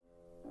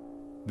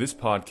This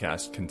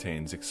podcast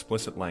contains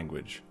explicit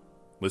language.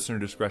 Listener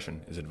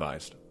discretion is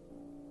advised.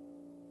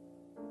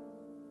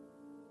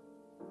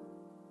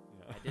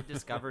 I did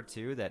discover,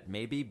 too, that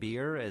maybe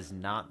beer is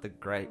not the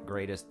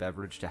greatest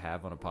beverage to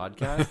have on a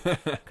podcast,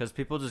 because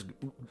people just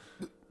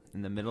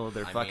in the middle of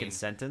their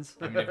sentence.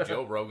 I mean, if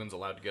Joe Rogan's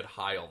allowed to get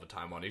high all the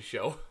time on his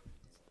show.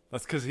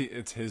 That's because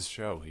it's his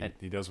show.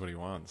 He does what he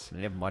wants.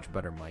 They have much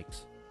better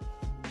mics.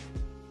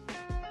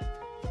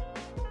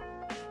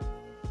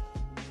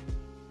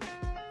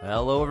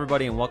 Hello,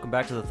 everybody, and welcome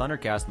back to the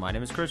ThunderCast. My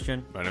name is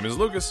Christian. My name is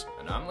Lucas.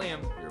 And I'm Liam,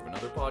 here with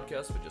another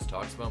podcast that just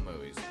talks about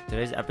movies.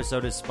 Today's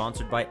episode is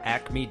sponsored by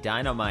Acme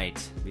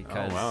Dynamite.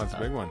 Because, oh, wow, it's a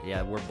big one.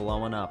 Yeah, we're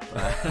blowing up.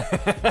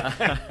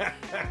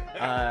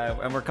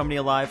 And we're coming to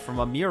you live from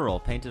a mural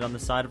painted on the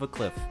side of a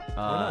cliff.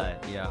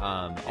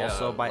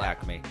 Also by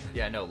Acme.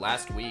 Yeah, no,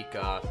 last week,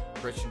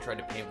 Christian tried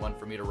to paint one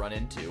for me to run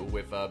into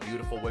with a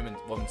beautiful woman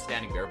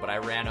standing there, but I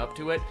ran up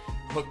to it,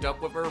 hooked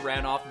up with her,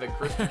 ran off, and then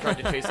Christian tried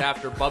to chase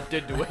after, bumped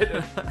into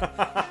it.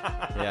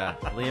 Yeah,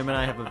 Liam and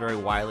I have a very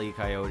Wile E.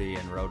 Coyote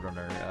and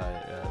Roadrunner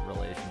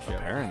relationship.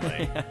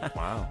 Apparently.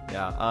 Wow.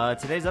 Yeah.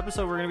 Today's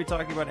episode, we're going to be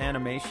talking about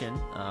animation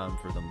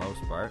for the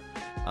most part.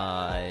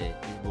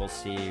 We'll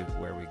see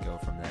where we go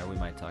from there. We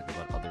might talk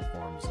about other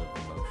forms of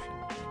emotion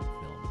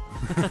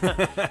in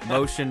film.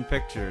 Motion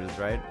pictures,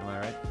 right? Am I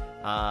right?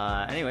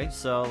 Anyway,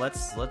 so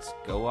let's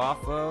go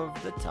off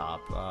of the top.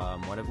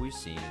 What have we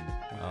seen?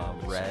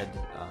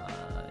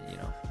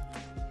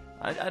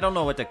 I don't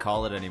know what to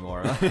call it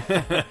anymore.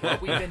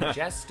 What we've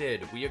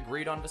ingested. We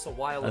agreed on this a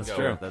while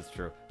ago. That's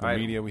true. The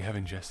media we have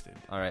ingested.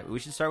 All right, we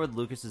should start with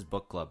Lucas's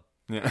book club.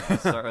 Yeah.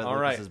 Start with All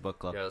Lucas's right. book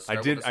club. Yeah,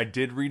 I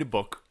did read a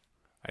book.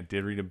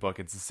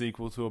 It's a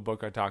sequel to a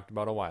book I talked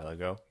about a while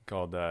ago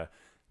called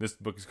this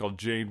book is called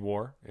Jade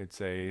War. It's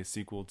a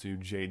sequel to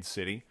Jade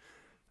City.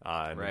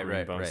 The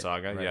Greenbone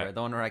Saga. Right.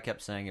 The one where I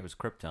kept saying it was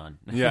Krypton.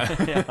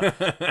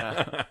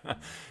 Yeah.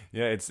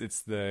 Yeah,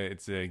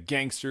 it's a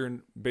gangster,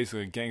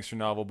 basically a gangster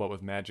novel, but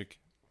with magic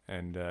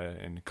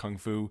and kung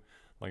fu.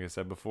 Like I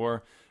said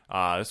before,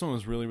 this one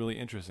was really, really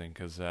interesting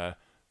because a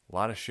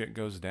lot of shit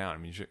goes down. I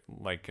mean,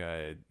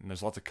 and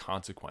there's lots of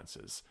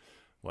consequences.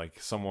 Like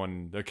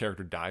their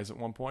character dies at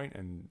one point,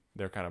 and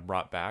they're kind of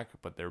brought back,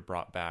 but they're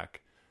brought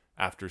back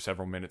after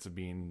several minutes of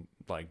being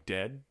like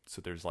dead, so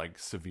there's like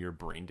severe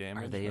brain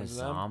damage. Are they a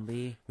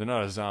zombie? They're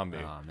not a zombie.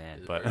 Oh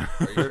man! But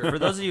for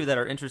those of you that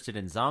are interested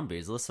in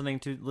zombies, listen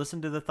to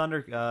the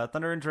Thunder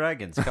and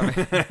Dragons coming.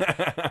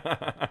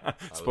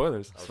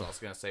 Spoilers. I was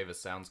also gonna say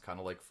this sounds kind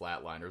of like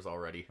Flatliners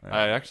already.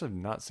 I actually have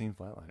not seen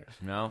Flatliners.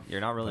 No,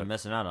 you're not really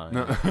missing out on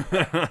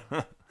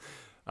it.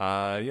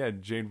 Yeah,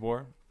 Jade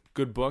War,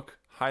 good book,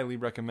 highly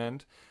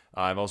recommend.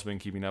 I've also been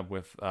keeping up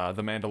with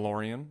The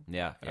Mandalorian.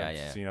 Yeah.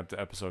 Seen up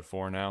to episode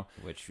 4 now.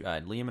 Which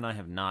Liam and I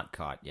have not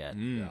caught yet.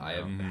 I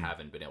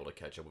haven't been able to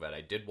catch up with that.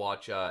 I did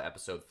watch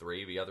episode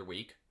 3 the other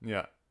week.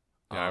 Yeah.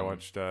 I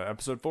watched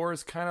episode 4.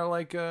 Is kind of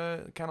like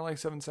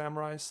Seven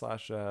Samurai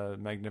 /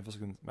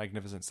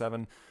 Magnificent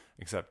Seven,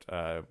 except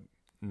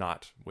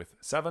not with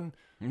 7.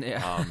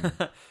 Yeah.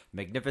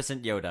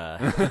 Magnificent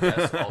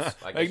Yoda.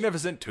 I guess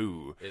Magnificent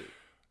 2.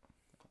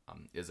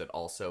 Is it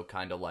also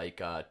kind of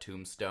like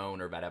Tombstone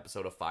or that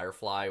episode of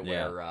Firefly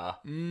where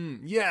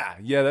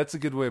yeah, that's a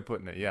good way of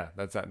putting it. Yeah,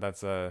 that's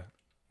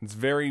it's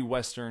very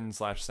Western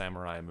 /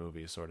 samurai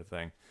movie sort of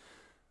thing.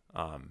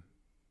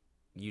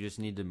 You just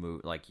need to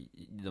move, like,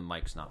 the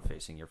mic's not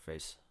facing your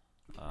face.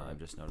 I'm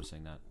just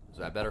noticing that. Is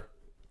that better?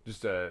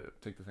 Just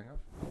take the thing off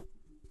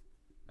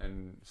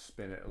and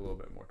spin it a little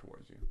bit more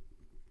towards you.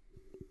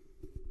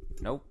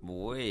 Nope,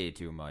 way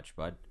too much,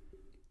 bud.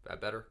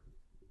 That better?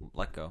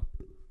 Let go.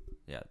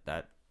 Yeah,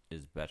 that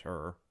is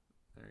better.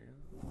 There you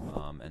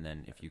go. And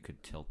then if you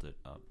could tilt it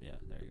up. Yeah,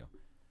 there you go.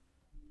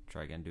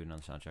 Try again, do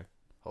another sound check.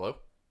 Hello?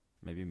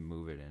 Maybe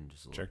move it in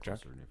just a little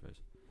closer in your face.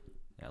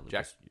 Yeah, Lucas,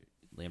 check.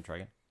 Liam, try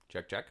again.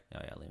 Check.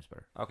 Oh, yeah, Liam's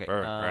better. Okay.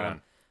 Right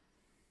on.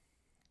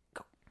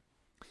 Go.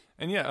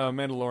 And yeah,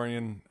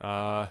 Mandalorian,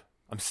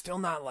 I'm still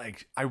not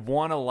I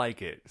want to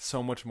like it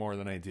so much more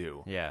than I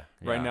do. Yeah.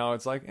 Right now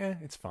it's like,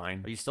 it's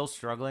fine. Are you still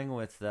struggling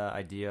with the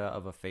idea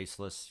of a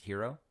faceless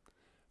hero?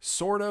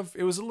 Sort of.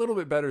 It was a little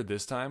bit better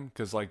this time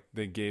because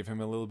they gave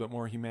him a little bit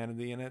more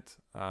humanity in it.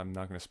 I'm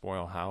not going to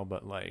spoil how,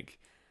 but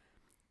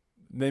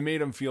they made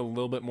him feel a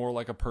little bit more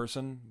like a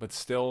person, but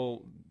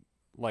still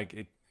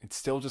it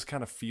still just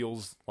kind of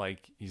feels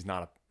like he's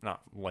not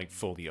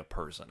fully a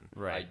person.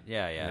 Right.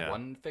 Yeah.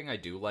 One thing I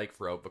do like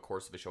throughout the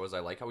course of the show is I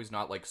like how he's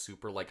not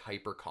super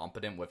hyper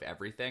competent with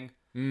everything,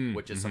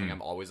 which is something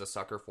I'm always a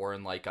sucker for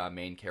in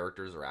main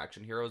characters or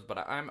action heroes.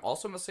 But I'm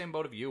also in the same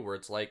boat of you where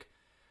it's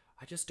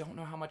I just don't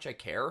know how much I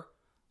care.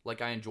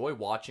 like, I enjoy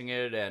watching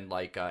it, and,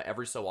 like,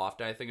 every so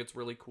often I think it's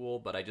really cool,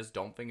 but I just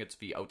don't think it's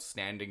the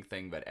outstanding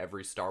thing that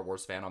every Star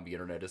Wars fan on the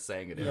internet is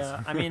saying it is.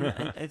 Yeah, I mean,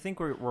 I think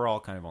we're all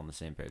kind of on the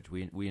same page.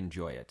 We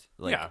enjoy it.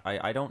 Like, Yeah.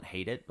 I don't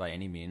hate it by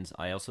any means.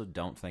 I also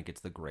don't think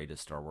it's the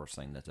greatest Star Wars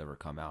thing that's ever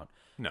come out.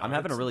 No, I'm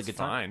having a really it's good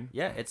time. fine.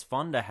 Yeah, it's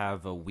fun to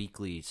have a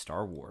weekly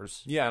Star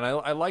Wars. Yeah, and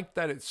I like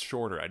that it's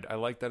shorter. I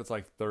like that it's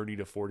like 30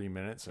 to 40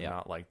 minutes and Yeah.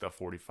 not like the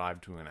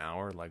 45 to an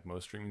hour like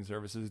most streaming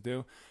services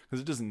do, because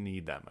it doesn't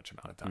need that much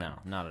amount of time. No,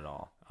 not at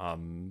all.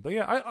 But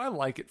yeah, I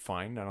like it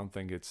fine. I don't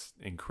think it's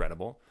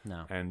incredible.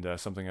 No. And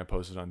something I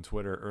posted on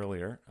Twitter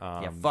earlier.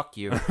 Yeah, fuck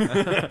you.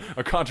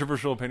 A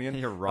controversial opinion.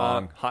 You're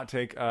wrong. Hot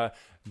take.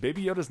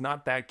 Baby Yoda's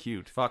not that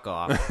cute. Fuck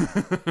off.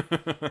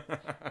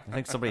 I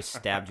think somebody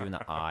stabbed you in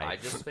the eye. I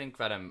just think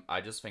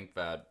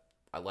that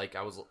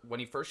when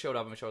he first showed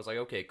up on the show, I was like,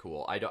 okay,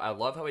 cool. I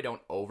love how I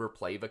don't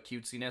overplay the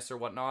cutesiness or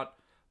whatnot,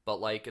 but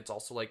like it's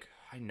also like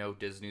I know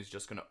Disney's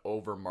just gonna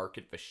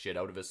overmarket the shit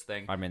out of this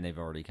thing. I mean, they've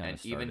already kind And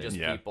of started. even just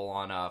Yeah. people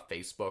on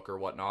Facebook or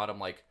whatnot, I'm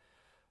like,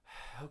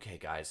 okay,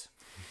 guys.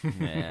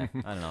 Yeah,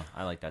 I don't know.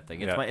 I like that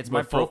thing. It's Yeah, my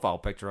but full- profile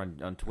picture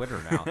on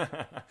Twitter now.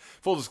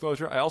 Full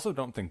disclosure, I also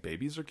don't think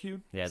babies are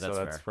cute. Yeah, so that's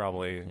that's fair.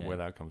 probably Yeah. where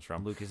that comes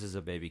from. Lucas is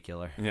a baby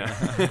killer.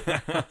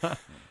 Yeah.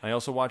 I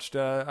also watched.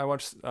 I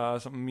watched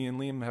something me and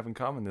Liam have in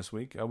common this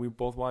week. We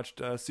both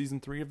watched season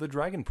 3 of The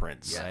Dragon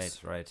Prince.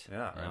 Yes. Right.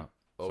 Yeah.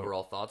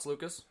 Overall thoughts,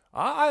 Lucas?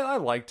 I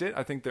liked it.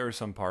 I think there were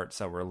some parts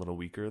that were a little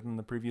weaker than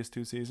the previous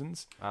 2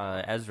 seasons.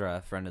 Ezra,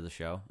 a friend of the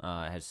show,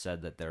 has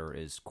said that there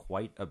is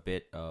quite a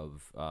bit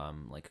of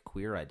like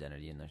queer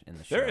identity in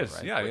the show. There is,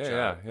 right? yeah, Which,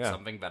 yeah.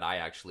 Something that I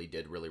actually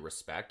did really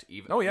respect.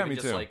 Even, Oh, yeah, even me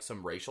just too. like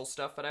some racial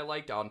stuff that I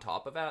liked on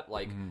top of that,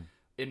 like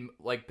in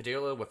like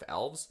particularly with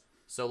elves.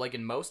 So like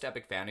in most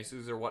epic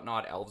fantasies or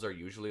whatnot, elves are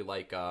usually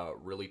like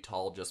really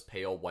tall, just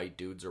pale white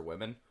dudes or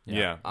women.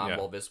 Yeah.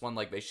 Well, this one,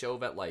 like, they show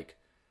that like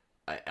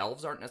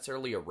elves aren't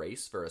necessarily a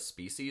race for a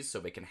species, so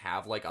they can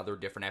have like other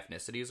different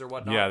ethnicities or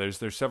whatnot. Yeah,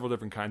 there's several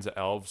different kinds of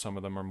elves. Some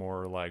of them are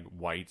more like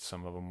white,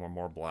 some of them are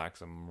more black,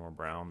 some are more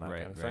brown, that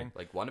Right, kind of right. thing.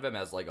 Like one of them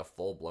has like a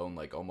full blown,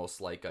 like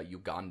almost like a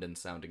Ugandan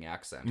sounding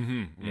accent.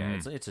 Yeah,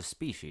 it's a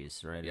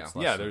species, right? Yeah. It's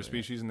less Yeah, of they're a-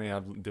 species, and they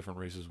have different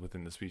races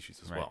within the species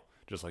as Right. well,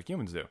 just like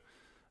humans do.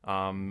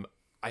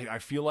 I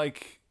feel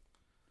like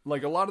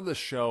a lot of the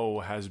show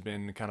has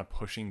been kind of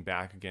pushing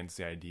back against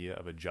the idea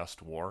of a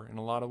just war in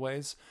a lot of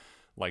ways.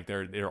 Like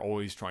they're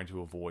always trying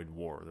to avoid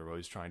war. They're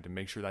always trying to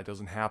make sure that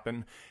doesn't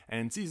happen.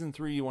 And in season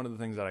 3, one of the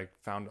things that I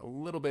found a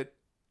little bit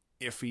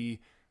iffy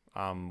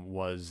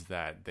was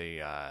that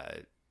they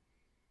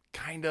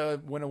kind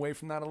of went away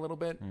from that a little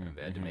bit.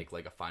 They had to make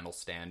like a final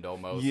stand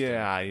almost.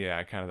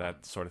 Yeah, kind of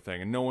that sort of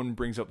thing. And no one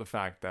brings up the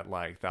fact that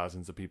like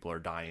thousands of people are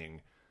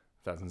dying,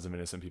 thousands of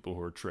innocent people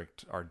who are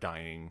tricked are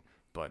dying.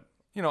 But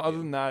other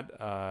than that,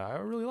 I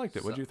really liked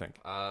it. What do you think?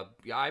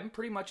 Yeah, I'm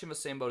pretty much in the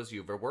same boat as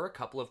you. There were a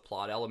couple of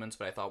plot elements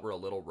that I thought were a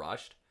little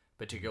rushed,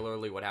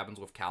 particularly what happens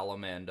with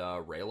Callum and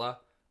Rayla.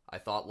 I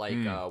thought like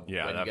when you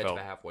that get felt-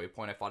 to the halfway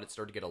point, I thought it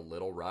started to get a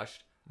little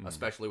rushed,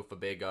 especially with the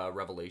big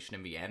revelation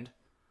in the end.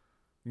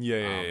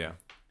 Yeah.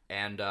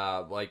 And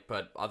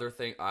but other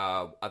things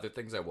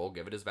I will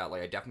give it is that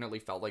like I definitely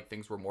felt like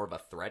things were more of a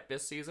threat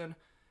this season.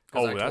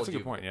 'Cause I Oh, that's told a good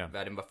you point, yeah.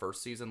 That in the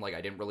first season, like I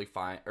didn't really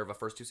find, or the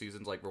first 2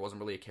 seasons, like there wasn't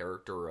really a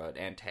character or an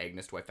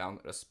antagonist who I found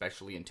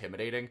especially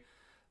intimidating.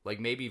 Like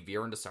maybe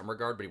Viren to some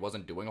regard, but he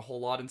wasn't doing a whole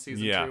lot in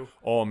season 2.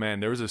 Oh man,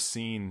 there was a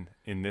scene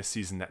in this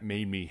season that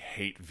made me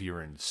hate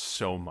Viren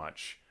so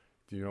much.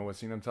 Do you know what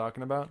scene I'm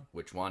talking about?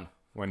 Which one?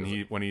 When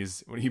he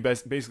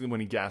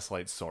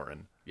gaslights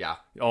Soren. Yeah.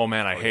 Oh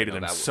man, I yeah, hated no,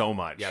 him that so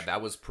much. Yeah,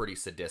 that was pretty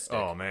sadistic.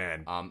 Oh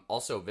man.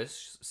 Also,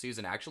 this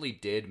season actually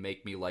did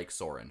make me like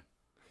Soren.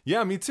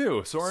 Yeah, me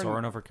too.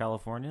 Soarin' over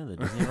California, the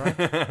Disney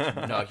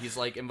ride. No, he's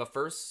like in the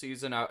first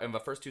season. In the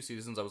first 2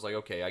 seasons, I was like,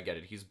 okay, I get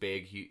it. He's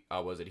big.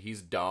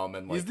 He's dumb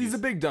and like he's a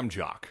big dumb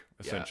jock,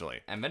 yeah.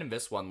 essentially. And then in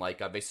this one,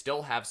 like they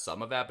still have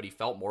some of that, but he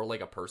felt more like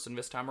a person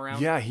this time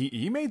around. Yeah,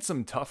 he made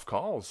some tough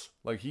calls.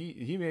 Like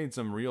he made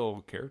some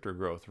real character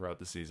growth throughout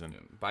the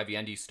season. By the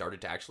end, he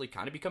started to actually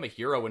kind of become a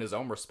hero in his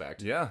own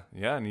respect. Yeah,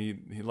 and he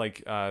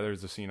like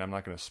there's a scene, I'm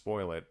not going to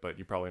spoil it, but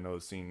you probably know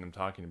the scene I'm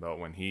talking about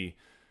when he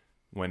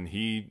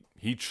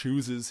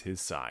chooses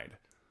his side.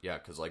 Yeah,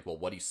 because like, well,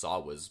 what he saw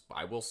was,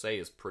 I will say,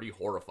 is pretty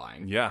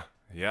horrifying. Yeah.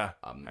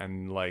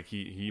 And like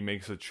he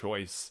makes a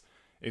choice.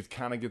 It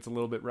kind of gets a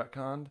little bit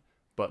retconned,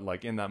 but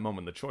like in that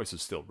moment, the choice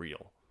is still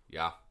real.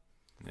 Yeah.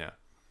 Yeah.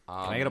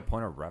 Can I get a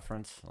point of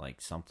reference,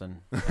 like something,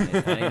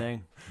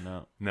 anything?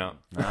 No. No.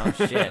 Oh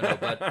shit. No,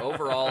 but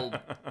overall,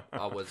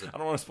 was it? I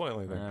don't want to spoil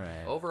anything. All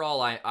right.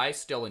 Overall, I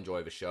still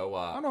enjoy the show.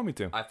 Oh no, me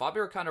too. I thought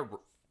we were kind of.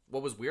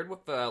 What was weird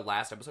with the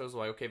last episode was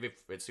like, okay,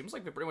 it seems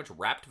like they pretty much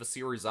wrapped the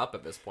series up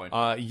at this point.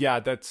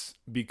 Yeah, that's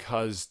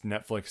because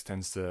Netflix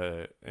tends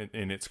to,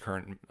 in its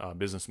current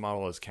business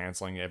model, is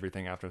canceling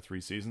everything after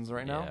 3 seasons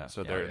right now. Yeah.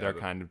 So Yeah, they're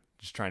but- kind of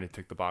just trying to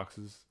tick the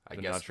boxes. I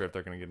They're guess- not sure if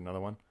they're going to get another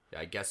one. Yeah,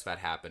 I guess that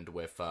happened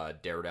with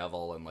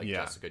Daredevil and like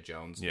Yeah. Jessica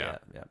Jones. Yeah.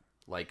 Yeah.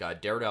 Like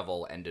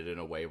Daredevil ended in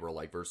a way where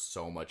like there's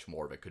so much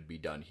more that could be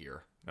done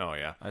here. Oh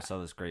yeah. I saw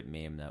this great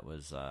meme that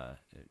was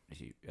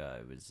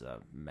it was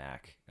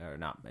Mac or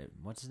not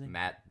what's his name?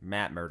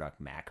 Matt Murdock.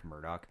 Mac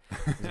Murdock.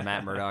 It's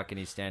Matt Murdock, and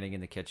he's standing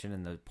in the kitchen,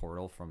 and the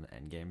portal from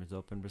Endgame is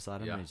open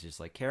beside him, Yeah. and he's just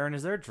like, "Karen,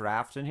 is there a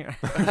draft in here?"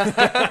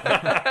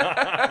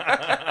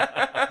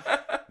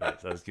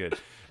 Nice, that was good.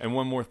 And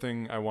one more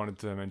thing I wanted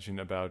to mention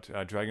about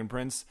Dragon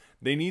Prince.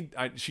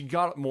 She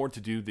got more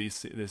to do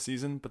this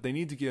season, but they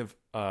need to give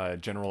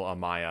General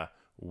Amaya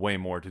way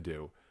more to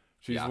do.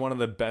 She's one of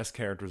the best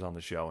characters on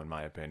the show, in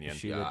my opinion. Is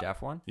she the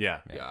deaf one?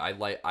 Yeah. Yeah,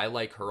 I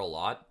like her a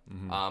lot.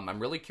 I'm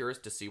really curious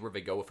to see where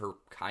they go with her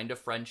kind of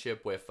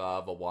friendship with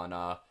the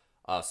one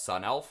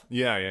Sun Elf.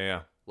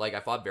 Yeah. Like,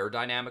 I thought their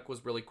dynamic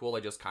was really cool. I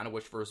just kind of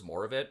wish there was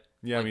more of it.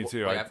 Yeah, like, me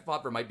too. Like, I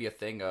thought there might be a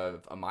thing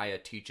of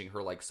Amaya teaching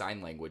her, like,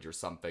 sign language or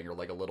something, or,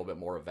 like, a little bit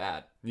more of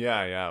that.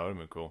 Yeah, that would have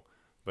been cool.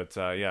 But,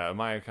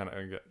 Amaya kind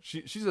of...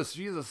 She's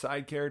a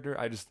side character.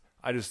 I just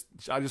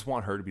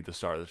want her to be the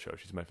star of the show.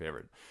 She's my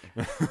favorite.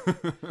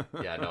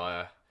 Yeah,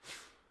 no,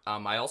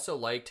 I also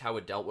liked how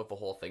it dealt with the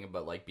whole thing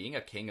about, like, being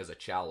a king is a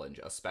challenge,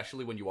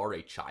 especially when you are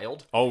a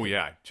child. Oh,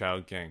 yeah.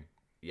 Child king.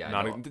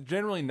 Yeah,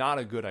 generally not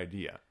a good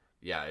idea.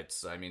 Yeah,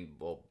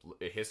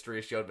 history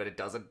has showed that it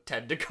doesn't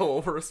tend to go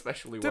over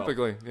especially well.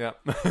 Typically, yeah.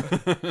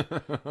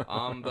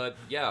 But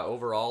yeah,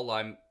 overall,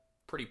 I'm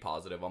pretty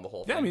positive on the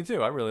whole thing. Yeah, me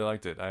too. I really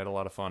liked it. I had a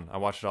lot of fun. I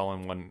watched it all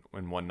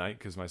in one night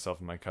because myself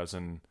and my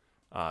cousin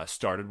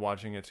started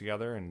watching it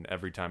together, and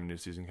every time a new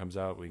season comes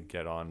out, we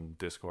get on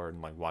Discord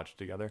and like watch it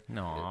together.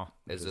 No.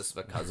 Is this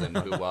the cousin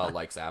who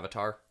likes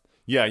Avatar?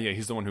 Yeah,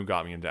 he's the one who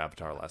got me into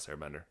Avatar: Last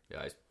Airbender. Yeah,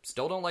 I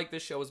still don't like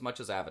this show as much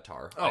as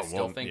Avatar. Oh, I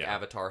still well, think yeah.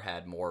 Avatar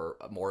had more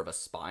of a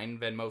spine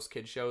than most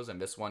kid shows,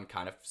 and this one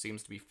kind of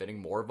seems to be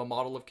fitting more of a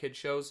model of kid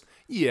shows.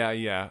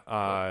 Yeah.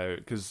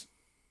 Because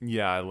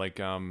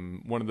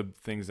one of the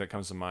things that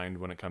comes to mind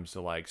when it comes to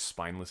like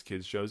spineless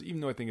kids shows, even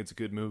though I think it's a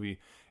good movie,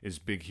 is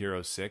Big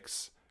Hero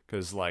 6.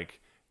 Because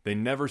like they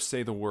never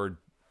say the word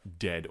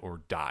dead or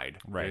died.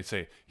 Right. They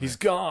say he's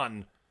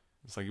gone.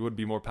 It's like it would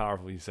be more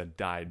powerful if you said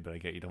died, but I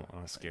get you don't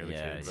want to scare the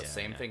kids. The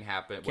same thing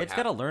happened. Kids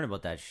gotta learn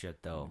about that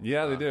shit, though.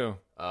 Yeah, they do.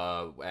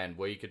 And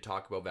we could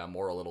talk about that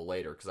more a little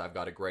later because I've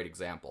got a great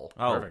example.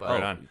 Perfect.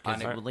 Right on.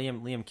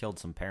 Liam killed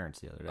some parents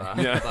the other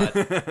day.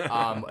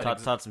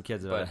 But taught some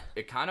kids about it.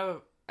 It kind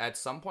of at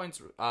some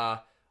points. I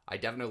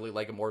definitely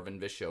like it more than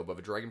this show, but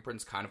the Dragon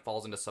Prince kind of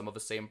falls into some of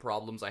the same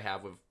problems I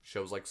have with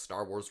shows like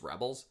Star Wars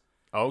Rebels.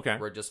 Oh, okay.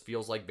 Where it just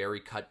feels like very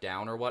cut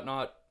down or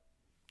whatnot.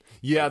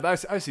 Yeah, I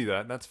see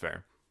that. That's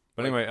fair.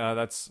 But anyway,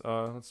 let's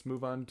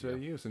move on to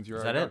you since you're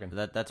already talking.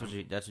 That's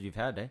what you've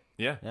had, eh?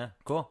 Yeah.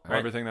 Cool. Well,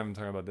 everything I've been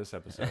talking about this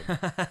episode.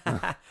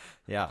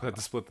 Yeah. I had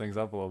to split things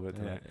up a little bit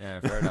tonight. Yeah,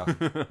 fair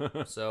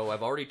enough. So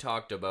I've already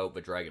talked about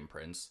the Dragon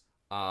Prince.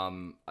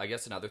 I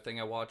guess another thing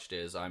I watched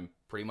is I'm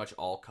pretty much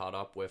all caught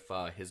up with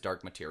His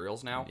Dark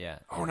Materials now. Yeah.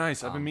 Oh,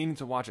 nice. I've been meaning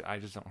to watch it. I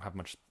just don't have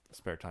much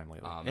spare time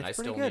lately. And It's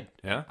pretty good.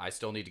 I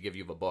still need to give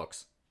you the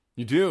books.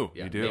 You do.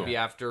 Yeah, You do. Maybe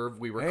after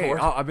we Hey, record.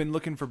 I've been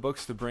looking for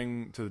books to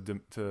bring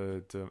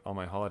to on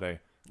my holiday.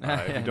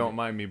 If you don't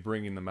mind me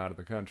bringing them out of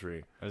the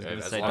country. I was gonna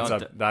As say, long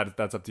as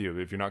That's up to you.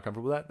 If you're not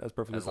comfortable with that, that's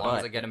perfectly As fine. long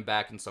as I get him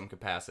back in some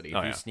capacity.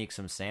 if you sneak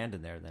some sand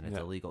in there, then it's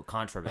illegal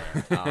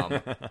contraband. So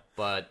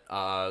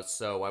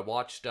I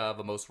watched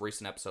the most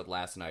recent episode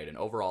last night, and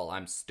overall,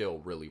 I'm still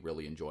really,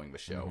 really enjoying the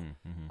show.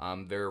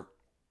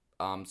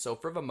 So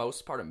for the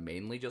most part, it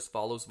mainly just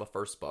follows the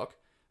first book,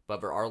 but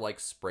there are like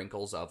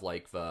sprinkles of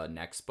like the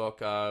next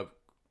book.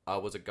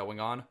 Was it going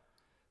on,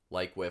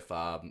 like with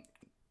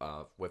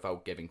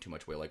without giving too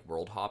much away, like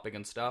world hopping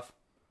and stuff.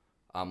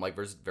 Like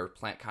they're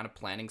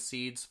planting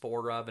seeds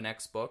for the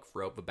next book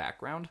throughout the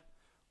background,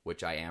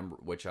 which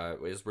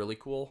is really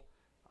cool.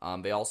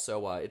 They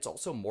also it's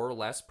also more or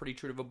less pretty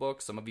true to the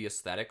book. Some of the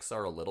aesthetics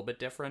are a little bit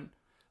different.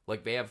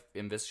 Like they have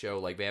in this show,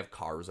 like they have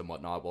cars and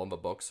whatnot. Well, in the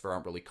books, there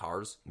aren't really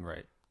cars.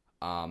 Right.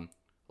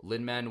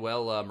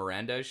 Lin-Manuel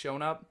Miranda has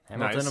shown up.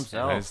 Hamilton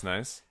himself.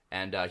 Nice.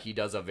 And he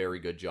does a very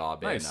good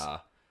job. Nice.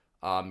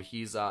 And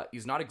he's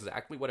not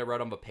exactly what I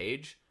wrote on the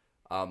page.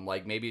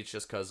 Like maybe it's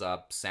just because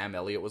Sam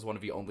Elliott was one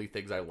of the only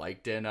things I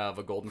liked in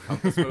the Golden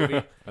Compass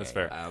movie. That's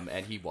fair.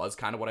 And he was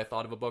kind of what I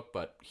thought of a book,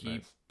 but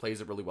he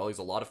plays it really well. He's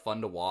a lot of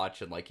fun to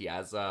watch, and like he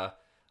has a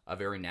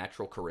very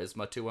natural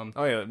charisma to him.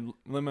 Oh yeah,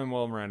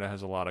 Lin-Manuel Miranda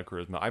has a lot of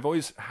charisma. I've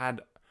always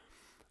had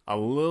a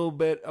little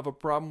bit of a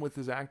problem with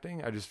his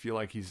acting. I just feel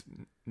like he's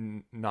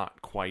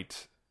not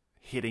quite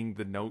hitting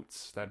the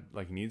notes that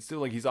like he needs to.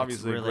 Like he's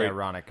obviously really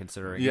ironic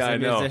considering he's I a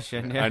know.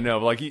 musician. Yeah. I know.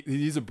 But like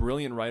he's a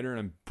brilliant writer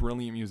and a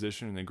brilliant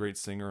musician and a great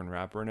singer and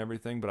rapper and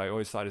everything. But I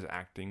always thought his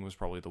acting was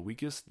probably the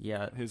weakest.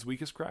 Yeah, his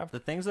weakest craft. The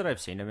things that I've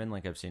seen him in,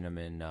 like I've seen him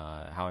in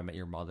How I Met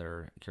Your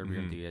Mother, Curb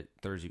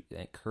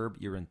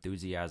Your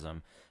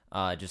Enthusiasm.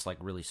 just like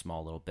really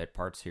small little bit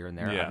parts here and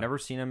there. Yeah. I've never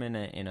seen him in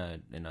a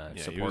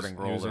supporting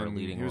role or a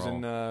leading role. He was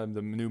role. in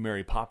the new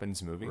Mary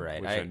Poppins movie,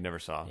 Right. which I never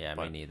saw. Yeah,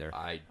 me neither.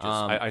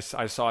 I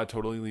saw a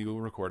totally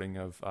legal recording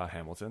of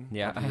Hamilton.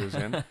 Yeah. that he was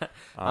in.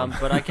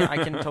 But I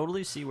can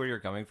totally see where you're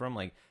coming from.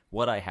 Like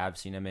what I have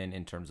seen him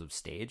in terms of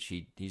stage,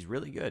 he's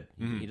really good.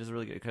 He does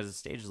really good because the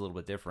stage is a little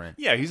bit different.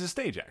 Yeah, he's a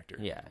stage actor.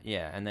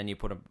 Yeah, and then you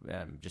put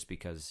him just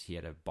because he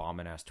had a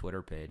bombing ass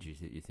Twitter page,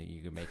 you think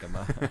you could make him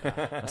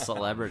a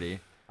celebrity.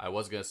 I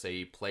was going to say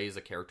he plays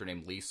a character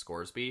named Lee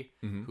Scoresby,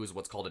 who's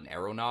what's called an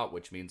aeronaut,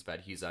 which means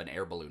that he's an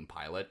air balloon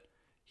pilot.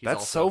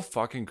 That's so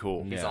fucking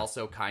cool. He's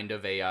also kind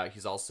of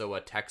he's also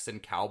a Texan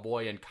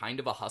cowboy and kind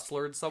of a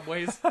hustler in some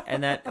ways.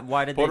 And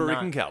why did Puerto they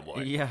Rican not,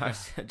 cowboy? Yeah,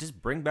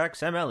 just bring back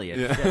Sam Elliott.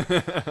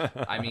 Yeah.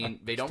 I mean,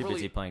 they don't Too really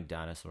busy playing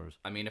dinosaurs.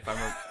 I mean,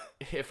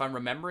 if I'm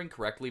remembering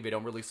correctly, they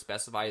don't really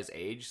specify his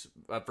age.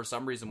 For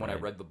some reason, when I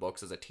read the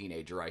books as a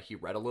teenager, he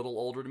read a little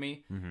older to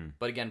me.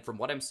 But again, from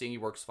what I'm seeing, he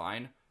works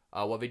fine.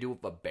 What they do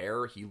with the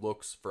bear, he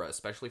looks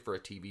especially for a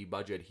TV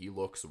budget, he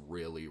looks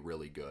really,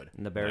 really good.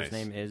 And the bear's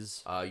name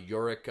is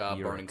Yorick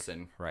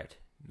Burningson. Right.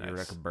 Nice.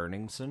 Yorick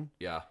Burningson.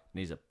 Yeah, and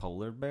he's a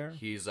polar bear.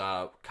 he's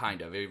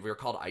kind of. We're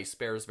called ice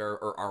bears,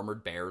 or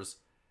armored bears,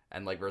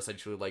 and like we're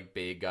essentially like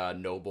big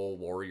noble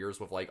warriors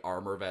with like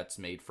armor that's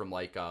made from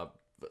like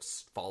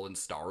fallen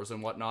stars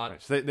and whatnot.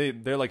 Right. So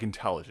they're like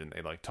intelligent.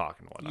 They like talk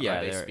and whatnot. Yeah,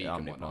 They they're speak and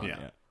omnipotent,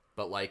 whatnot. Yeah.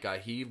 But like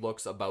he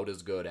looks about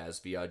as good as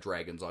the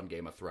dragons on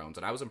Game of Thrones,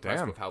 and I was impressed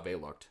Damn. with how they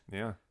looked.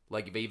 Yeah.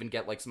 Like they even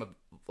get like some of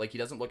like he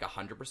doesn't look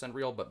 100%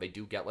 real, but they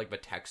do get like the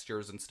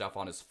textures and stuff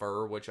on his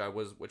fur, which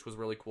was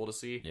really cool to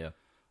see. Yeah.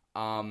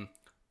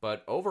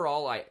 But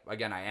overall, I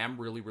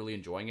am really, really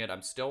enjoying it.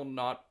 I'm still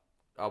not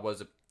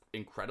was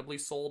incredibly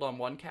sold on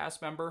one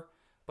cast member,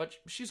 but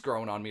she's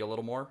growing on me a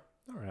little more.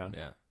 All right.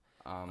 Yeah.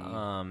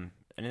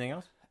 Anything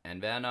else? And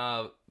then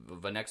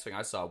the next thing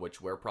I saw, which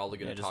we're probably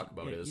going to talk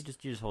about, is you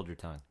just hold your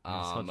tongue. You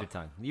just hold your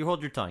tongue. You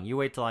hold your tongue. You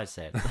wait till I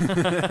say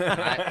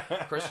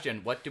it.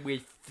 Christian. What do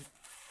we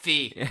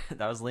see?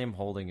 That was Liam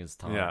holding his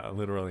tongue. Yeah,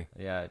 literally.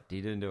 Yeah,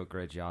 he didn't do a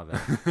great job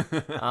at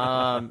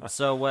it.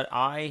 So what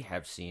I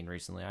have seen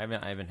recently, I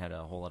haven't had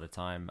a whole lot of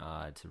time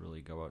to really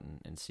go out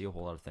and see a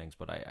whole lot of things,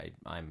 but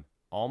I'm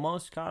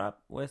almost caught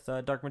up with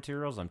Dark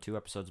Materials. I'm 2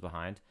 episodes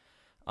behind.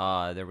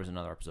 There was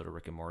another episode of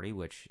Rick and Morty,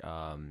 which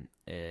I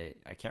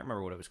can't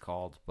remember what it was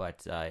called,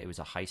 but it was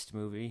a heist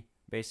movie.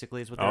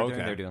 Basically, is what they're doing.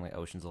 They're doing like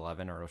Ocean's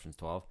 11 or Ocean's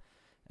 12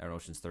 or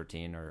Ocean's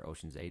 13 or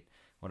Ocean's 8,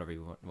 whatever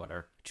you want.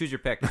 Whatever, choose your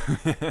pick.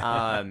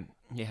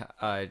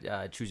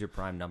 Choose your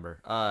prime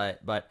number.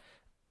 But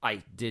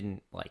I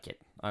didn't like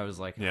it. I was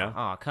like,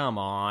 oh, come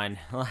on.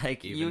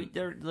 Like,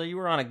 you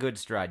were on a good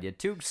stride. You had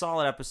 2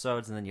 solid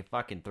episodes, and then you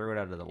fucking threw it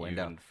out of the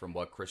window. Even from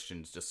what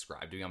Christian's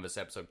described to me on this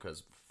episode,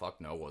 because fuck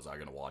no was I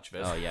going to watch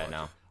this. Oh, yeah,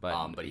 no.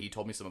 But he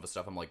told me some of the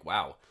stuff. I'm like,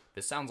 wow,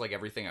 this sounds like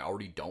everything I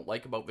already don't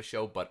like about the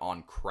show, but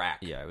on crack.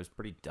 Yeah, it was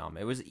pretty dumb.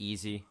 It was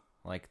easy.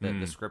 Like,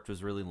 the script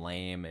was really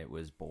lame. It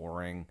was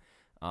boring.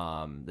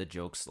 The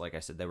jokes, like I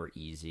said, they were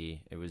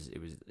easy. It's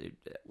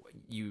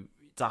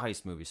a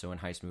heist movie, so in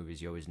heist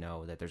movies, you always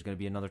know that there's going to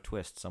be another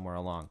twist somewhere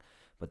along.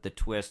 But the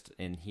twist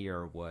in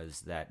here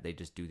was that they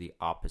just do the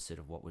opposite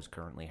of what was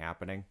currently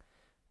happening.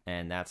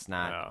 And that's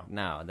not...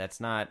 No, that's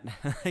not...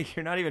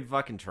 You're not even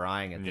fucking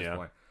trying at this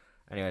point.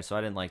 Anyway, so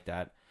I didn't like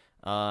that.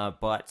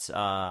 But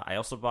I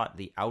also bought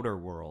The Outer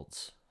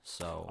Worlds.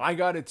 So I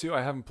got it too.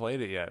 I haven't played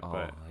it yet,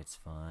 but it's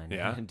fun.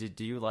 Yeah.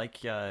 Do you like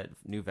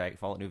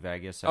Fallout New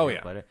Vegas? Oh,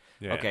 yeah. Played it?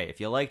 Yeah. Okay,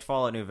 if you liked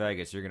Fallout New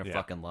Vegas, you're gonna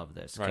fucking love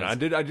this. Right. I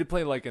did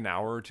play like an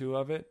hour or 2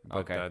 of it,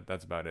 but Okay.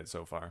 That's about it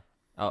so far.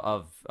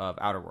 Of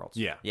Outer Worlds.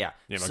 Yeah. Yeah.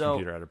 Yeah, my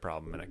computer had a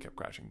problem and I kept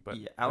crashing. But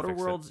Outer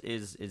Worlds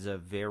is a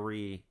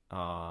very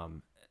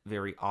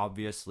very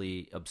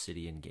obviously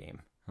Obsidian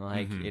game.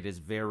 Like it is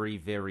very,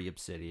 very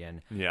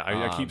Obsidian. Yeah,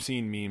 I keep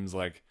seeing memes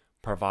like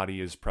Parvati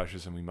is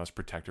precious and we must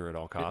protect her at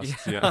all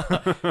costs. Yeah.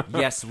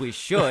 Yes, we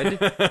should.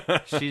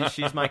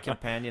 She's my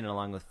companion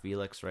along with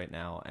Felix right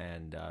now.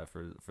 And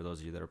for those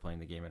of you that are playing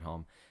the game at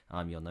home,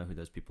 you'll know who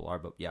those people are.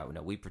 But yeah,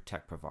 no, we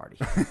protect Parvati.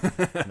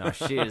 No,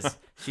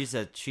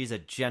 she's a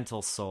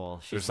gentle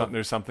soul.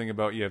 There's something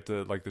about you have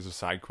to like. There's a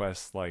side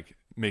quest like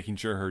making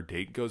sure her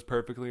date goes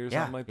perfectly or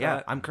something like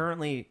that.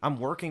 Yeah, I'm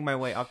working my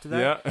way up to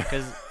that. Yeah.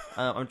 Because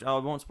I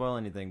won't spoil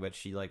anything, but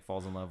she like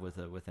falls in love with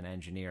an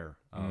engineer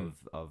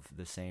of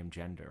the same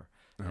gender,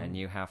 and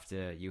you have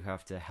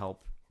to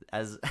help.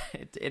 As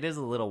it is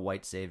a little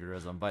white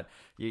saviorism, but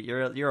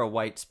you're a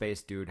white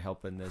space dude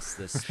helping this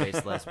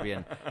space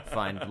lesbian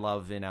find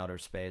love in outer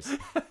space.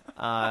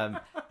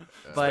 But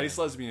Space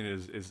lesbian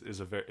is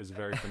a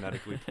very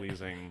phonetically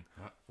pleasing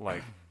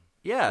like.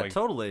 Yeah, like,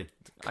 totally.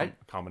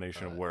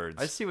 Combination of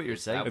words. I see what you're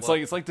saying.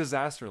 It's like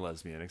disaster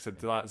lesbian,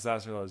 except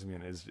disaster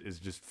lesbian is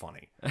just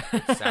funny.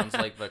 It sounds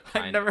like the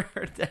kind. I've never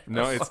heard that.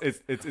 No,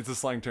 it's a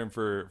slang term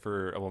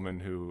for a woman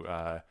who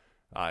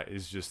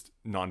is just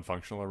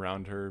non-functional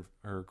around her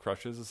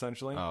crushes,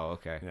 essentially. Oh,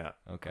 okay. Yeah.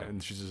 Okay.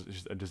 And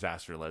she's a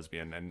disaster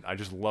lesbian, and I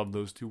just love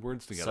those two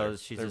words together. So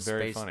she's They're a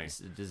very space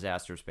funny.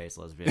 disaster space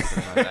lesbian.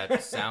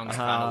 That sounds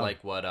kind of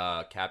like what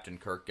Captain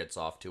Kirk gets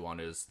off to on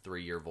his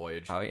 3-year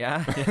voyage. Oh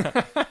yeah.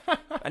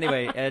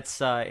 Anyway,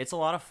 it's a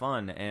lot of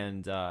fun,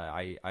 and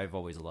I've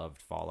always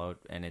loved Fallout,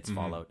 and it's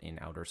Fallout in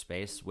outer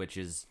space, which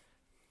is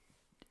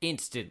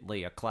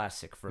instantly a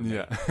classic for me,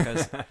 Yeah.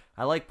 because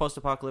I like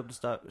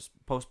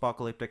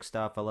post-apocalyptic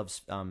stuff. I love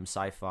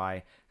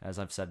sci-fi, as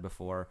I've said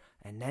before,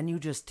 and then you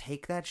just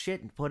take that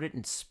shit and put it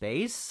in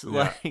space.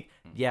 Yeah. Like,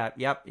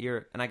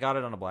 and I got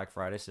it on a Black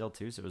Friday sale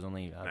too, so it was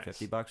only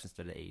 $50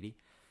 instead of $80,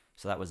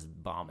 so that was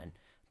bombing.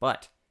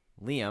 But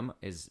Liam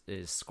is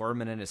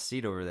squirming in his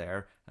seat over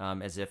there,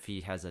 as if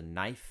he has a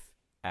knife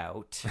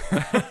out.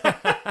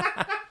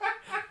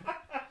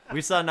 We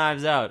saw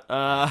Knives Out.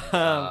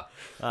 That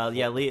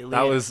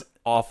was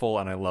awful,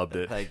 and I loved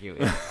it. Thank you.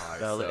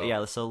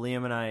 So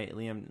Liam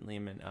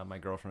and my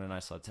girlfriend and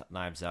I saw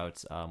Knives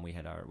Out. We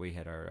had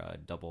our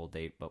double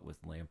date, but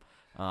with Liam.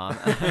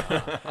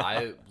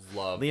 I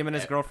love Liam and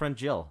his girlfriend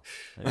Jill.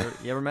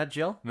 You ever met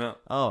Jill? No.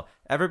 Oh,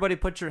 everybody,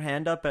 put your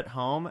hand up at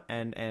home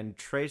and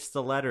trace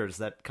the letters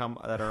that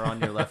are on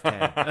your left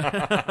hand.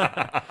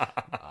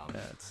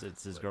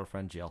 It's his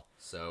girlfriend Jill.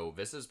 So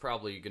this is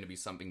probably going to be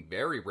something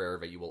very rare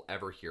that you will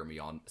ever hear me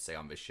say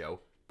on this show.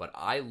 But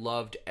I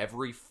loved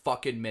every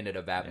fucking minute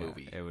of that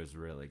movie. It was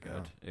really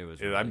good. Yeah. It was.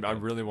 I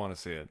really want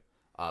to see it.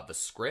 The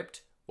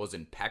script was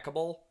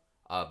impeccable.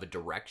 The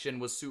direction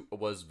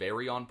was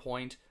very on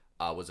point.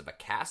 The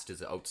cast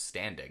is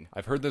outstanding.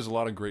 I've heard there's a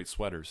lot of great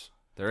sweaters.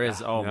 There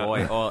is. Oh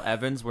boy. Oh,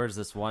 Evans wears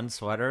this one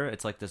sweater.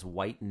 It's like this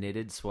white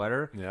knitted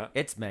sweater. Yeah.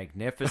 It's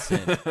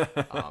magnificent.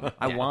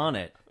 I want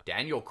it.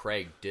 Daniel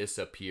Craig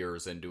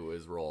disappears into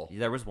his role.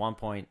 There was one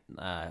point,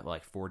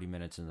 like 40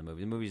 minutes in the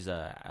movie. The movie's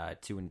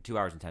 2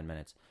 hours and 10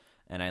 minutes,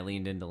 and I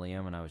leaned into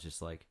Liam and I was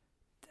just like,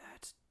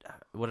 "That's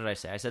what did I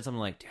say?" I said something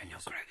like, "Daniel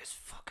Craig is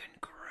fucking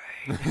great."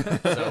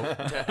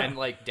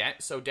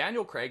 So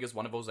Daniel Craig is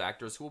one of those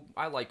actors who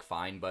I like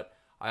fine, but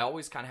I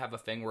always kind of have a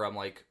thing where I'm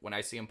like, when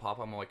I see him pop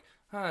up, I'm like,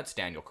 it's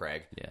Daniel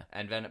Craig. Yeah.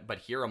 And then, but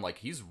here I'm like,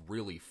 he's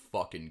really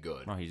fucking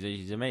good. Oh,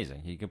 he's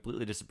amazing. He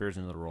completely disappears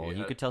into the role.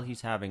 You could tell he's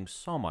having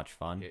so much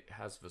fun. It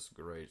has this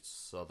great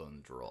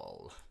southern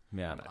drawl.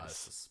 Yeah. I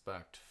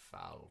suspect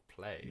foul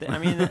play. I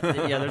mean,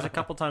 there's a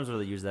couple times where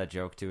they use that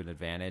joke to an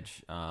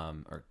advantage,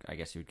 or I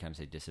guess you would kind of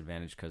say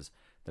disadvantage, because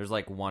there's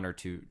like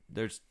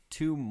there's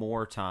 2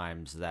 more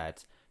times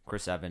that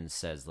Chris Evans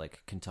says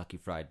like Kentucky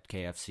Fried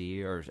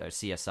KFC or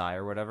CSI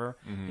or whatever.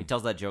 Mm-hmm. He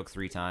tells that joke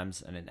 3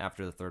 times, and then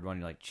after the 3rd one,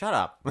 you're like, "Shut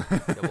up."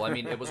 Yeah, well, I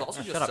mean, it was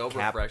also just so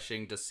Cap.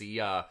 refreshing to see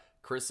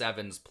Chris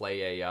Evans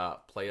play a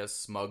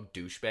smug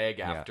douchebag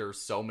after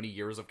so many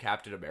years of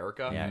Captain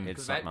America. Yeah,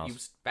 it's something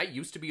else. That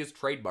used to be his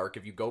trademark.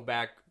 If you go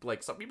back,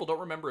 like, some people don't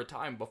remember a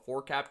time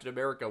before Captain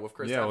America with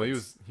Chris Evans. Yeah, well, he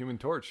was Human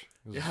Torch.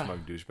 He was a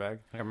smug douchebag.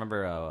 I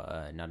remember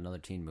not another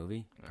teen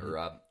movie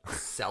Or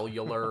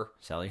Cellular.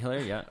 Cellular,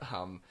 yeah.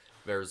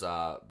 There's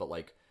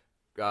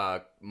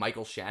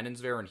Michael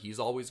Shannon's there, and he's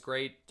always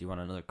great. Do you want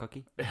another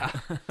cookie? Yeah.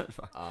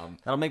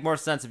 That'll make more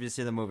sense if you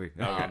see the movie.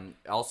 Okay.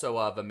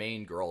 Also, the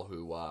main girl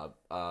who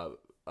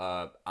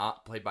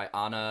played by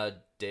Ana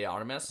de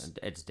Armas.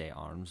 It's De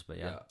Arms, but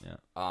yeah.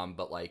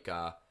 But like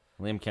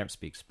Liam can't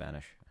speak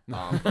Spanish.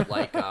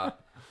 I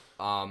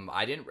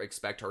didn't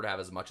expect her to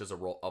have as much of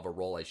a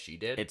role as she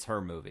did. It's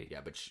her movie.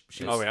 Yeah, but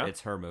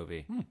It's her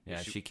movie.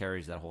 Yeah, she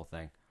carries that whole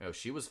thing. You know,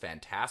 she was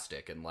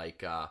fantastic, and I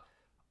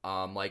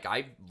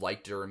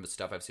liked her in the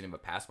stuff I've seen in the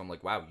past. But I'm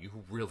like, wow, you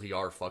really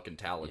are fucking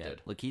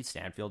talented. Yeah, Lakeith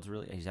Stanfield's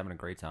he's having a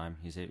great time.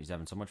 He's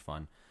having so much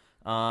fun.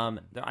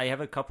 I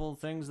have a couple of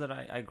things that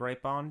I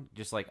gripe on.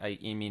 Just like I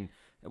mean,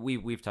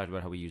 we've talked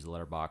about how we use the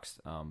letterbox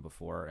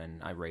before,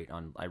 and I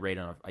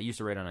used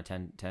to rate on a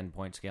 10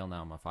 point scale.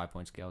 Now I'm a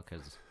 5-point scale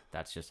because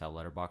that's just how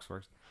letterbox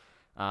works.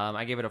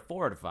 I gave it a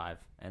 4 out of 5,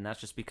 and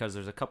that's just because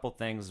there's a couple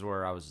things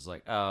where I was just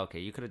like, oh, okay,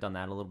 you could have done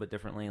that a little bit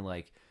differently.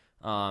 Like,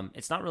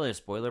 it's not really a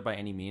spoiler by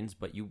any means,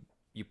 but you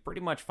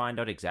pretty much find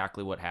out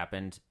exactly what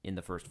happened in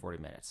the first 40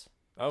 minutes.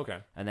 Okay.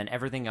 And then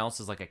everything else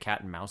is like a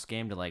cat and mouse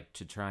game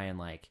to try and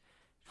like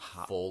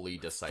fully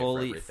decipher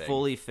everything.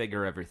 Fully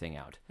figure everything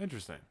out.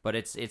 Interesting. But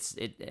it's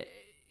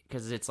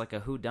because it's like a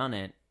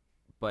whodunit,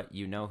 but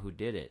you know who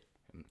did it.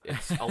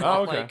 It's a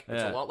lot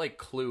a lot like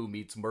Clue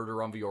meets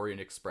Murder on the Orient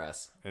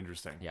Express.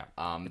 Interesting. Yeah.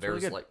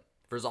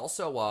 There's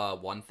also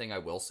one thing I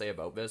will say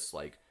about this,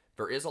 like,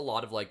 there is a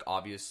lot of like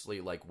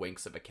obviously like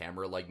winks at the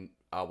camera, like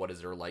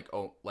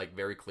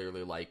very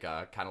clearly like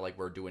kind of like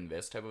we're doing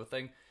this type of a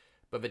thing.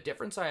 But the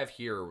difference I have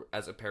here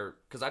as a pair,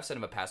 because I've said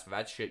in the past,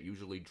 that shit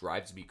usually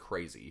drives me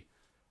crazy.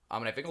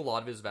 I think a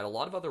lot of it is that a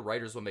lot of other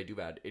writers, when they do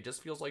that, it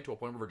just feels like to a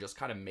point where we're just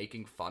kind of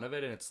making fun of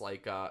it, and it's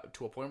like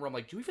to a point where I'm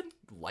like, do you even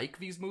like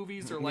these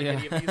movies or like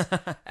any of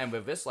these? And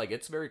with this, like,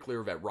 it's very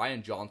clear that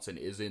Rian Johnson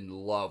is in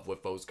love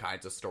with those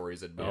kinds of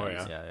stories and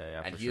movies.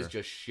 Yeah. And he is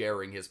just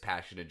sharing his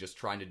passion and just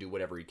trying to do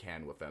whatever he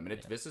can with them.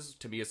 And this is,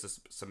 to me, is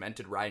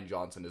cemented Rian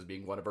Johnson as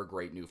being one of our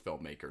great new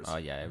filmmakers. Oh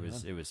yeah,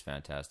 it was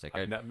fantastic.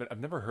 I've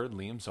never heard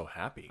Liam so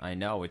happy. I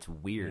know, it's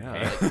weird.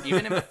 Yeah. Hey? Like,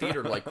 even in the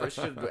theater, like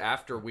Christian,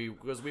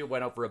 because we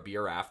went out for a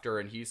beer after,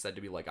 and he said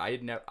to me, like, I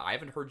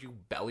haven't heard you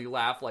belly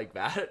laugh like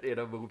that in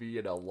a movie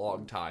in a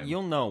long time.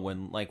 You'll know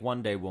when, like,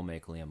 one day we'll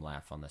make Liam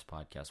laugh on this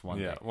podcast. One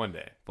day. One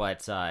day.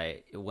 But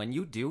when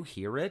you do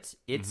hear it,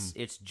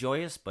 it's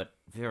joyous, but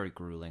very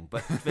grueling,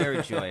 but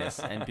very joyous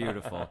and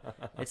beautiful.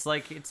 It's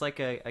like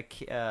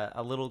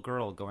a little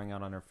girl going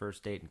out on her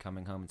first date and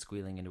coming home and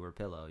squealing into her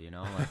pillow. You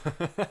know,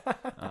 like,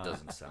 It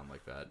doesn't sound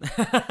like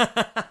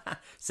that.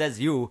 says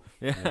you.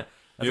 Yeah.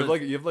 You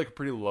have like a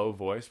pretty low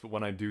voice, but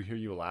when I do hear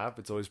you laugh,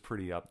 it's always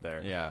pretty up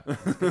there. Yeah,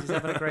 'cause he's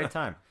having a great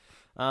time.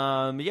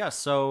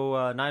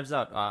 So Knives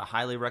Out,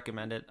 highly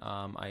recommend it.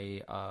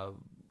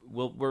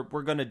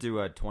 We're gonna do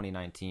a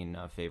 2019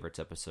 favorites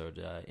episode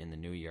in the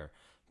new year,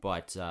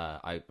 but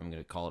I'm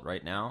gonna call it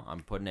right now.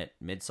 I'm putting it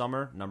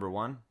Midsummer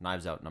 #1,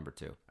 Knives Out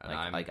 #2.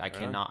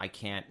 I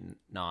can't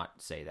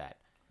not say that.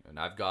 And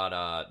I've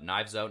got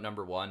Knives Out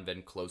 #1,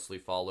 then closely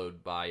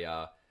followed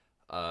by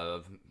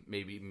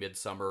maybe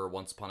Midsummer,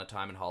 Once Upon a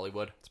Time in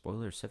Hollywood.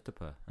 Spoilers,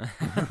 Siftapa.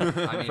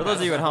 I mean, For those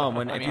of you at home,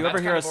 if you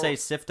ever hear us say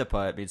say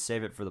Siftapa, it means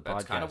save it for the podcast.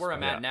 that's kind of where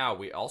I'm at now.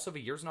 We also,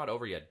 the year's not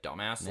over yet,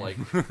 dumbass. Like,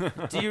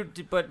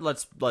 But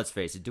let's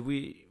face it. Do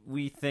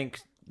we think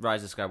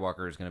Rise of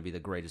Skywalker is going to be the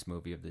greatest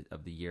movie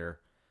of the year?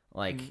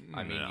 Like,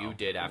 I mean, you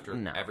did after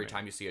every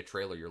time you see a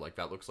trailer, you're like,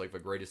 that looks like the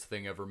greatest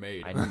thing ever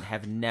made. I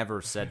have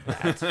never said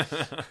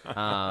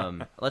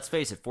that. Let's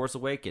face it, Force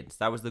Awakens,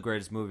 that was the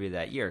greatest movie of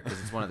that year because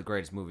it's one of the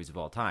greatest movies of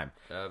all time.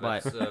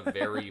 That's a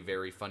very,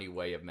 very funny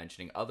way of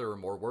mentioning other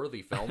more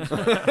worthy films.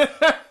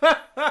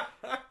 But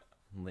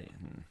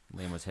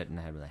Liam was hitting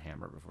the head with a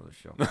hammer before the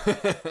show.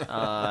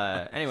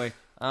 Anyway,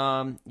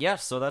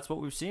 so that's what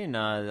we've seen.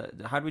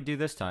 How'd we do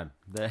this time?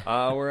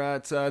 We're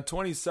at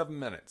 27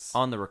 minutes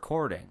On the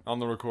recording. on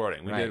the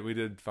recording. Right. We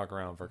did fuck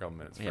around for a couple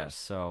minutes. Yeah, First.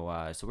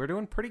 so we're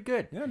doing pretty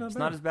good. Yeah, not it's bad.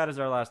 not as bad as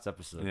our last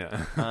episode.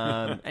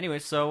 Yeah. Anyway,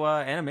 so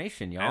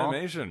animation, y'all.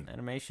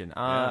 Animation.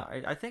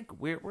 I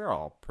think we're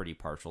all pretty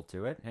partial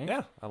to it. Hey?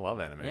 Yeah, I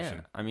love animation.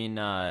 Yeah, I mean,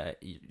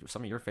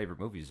 some of your favorite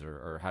movies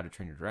are How to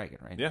Train Your Dragon,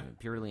 right? Yeah.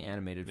 Purely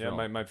animated Yeah,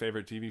 film. my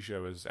favorite TV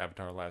show is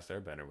Avatar: The Last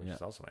Airbender, which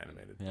is also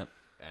animated. Yep.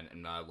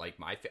 and like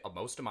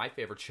most of my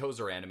favorite shows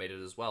are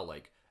animated as well.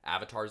 Like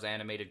Avatar's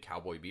animated,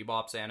 Cowboy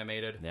Bebop's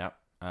animated. Yep.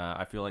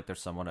 I feel like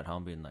there's someone at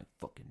home being like,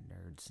 "Fucking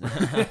nerds."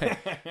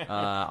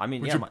 I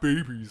mean, Bunch of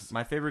babies.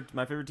 my favorite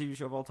TV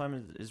show of all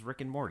time is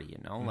Rick and Morty. You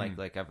know,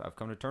 like I've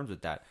come to terms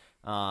with that.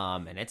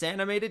 And it's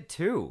animated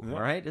too.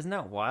 All right, isn't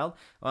that wild?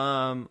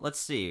 Let's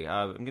see.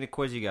 I'm gonna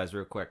quiz you guys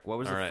real quick. What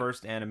was the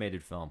first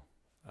animated film?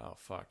 Oh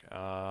fuck.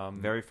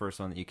 Very first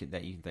one that you can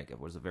think of.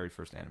 What was the very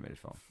first animated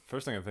film?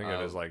 First thing I think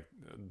of is like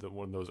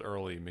one of those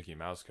early Mickey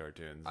Mouse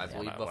cartoons. I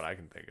believe what I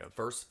can think of.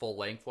 First full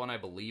length one, I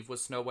believe,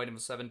 was Snow White and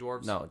the Seven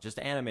Dwarfs. No, just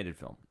animated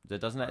film.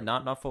 That doesn't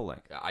not full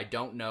length. I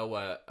don't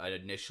know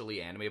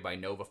initially animated, but I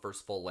know the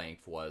first full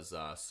length was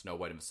Snow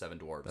White and the Seven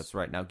Dwarfs. That's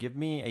right. Now give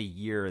me a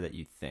year that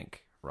you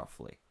think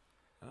roughly.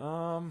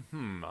 I'm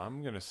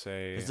gonna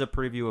say This is a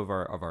preview of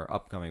our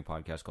upcoming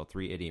podcast called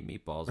Three Idiot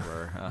Meatballs,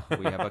 where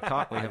we have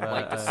a we have I'd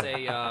like to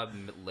say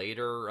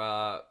later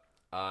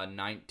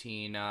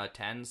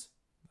 1910s.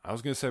 I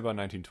was gonna say about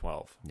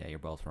 1912. Yeah, you're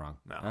both wrong.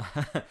 No.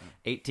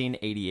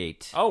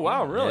 1888. Oh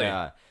wow, really?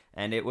 Yeah.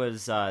 And it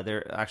was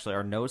there actually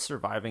are no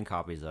surviving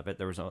copies of it.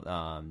 There was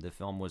the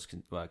film was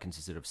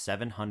consisted of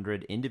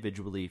 700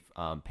 individually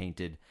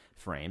painted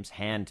frames,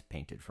 hand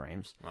painted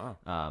frames. Wow.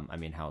 I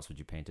mean, how else would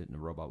you paint it? And the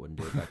robot wouldn't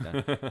do it back then.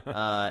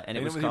 And Paint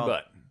it with your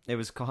butt. It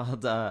was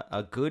called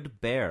A Good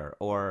Bear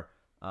or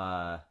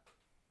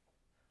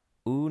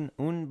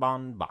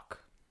Un Bak.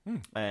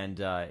 And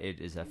it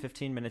is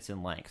 15 minutes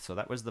in length. So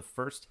that was the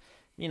first,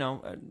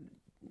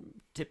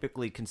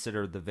 typically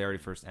considered the very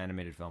first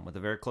animated film, with a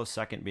very close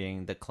second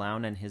being The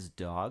Clown and His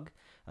Dog.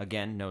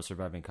 Again, no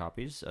surviving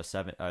copies.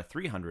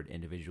 300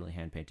 individually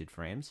hand-painted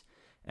frames.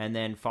 And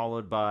then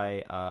followed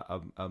by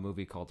a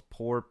movie called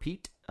Poor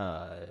Pete,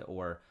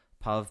 or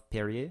Pauvre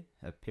Perrier.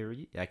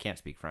 I can't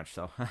speak French,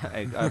 so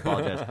I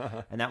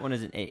apologize. And that one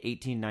is in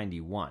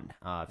 1891.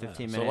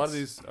 15 minutes. So a lot of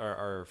these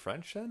are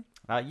French then?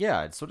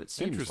 Yeah, it's what it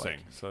seems Interesting.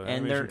 like. So And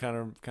animation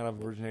they're- kind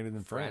of originated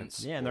in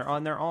France. Yeah,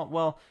 and they're all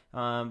well.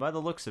 By the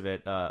looks of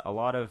it, a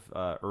lot of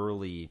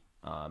early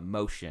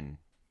motion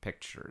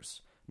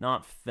pictures,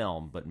 not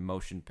film, but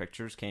motion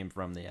pictures, came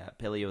from the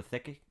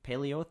Paleolithic.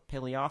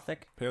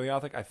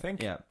 Paleolithic, I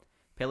think. Yeah,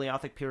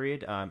 Paleolithic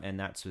period, and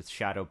that's with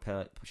shadow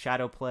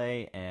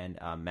play and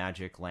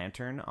magic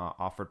lantern,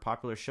 offered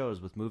popular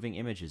shows with moving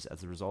images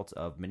as a result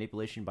of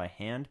manipulation by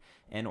hand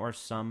and or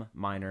some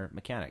minor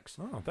mechanics.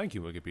 Oh, thank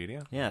you,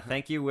 Wikipedia. Yeah,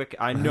 thank you, Wik.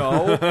 I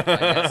know. I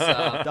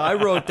guess, I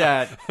wrote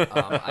that.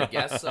 I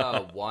guess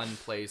one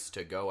place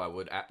to go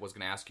was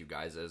going to ask you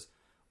guys is,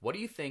 what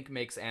do you think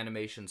makes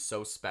animation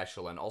so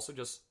special and also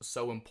just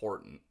so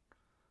important?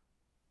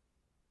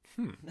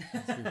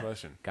 That's a good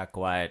question. Got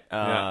quiet.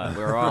 Yeah.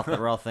 We're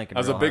all thinking. That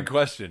was a real big hard.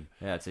 question.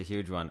 Yeah, it's a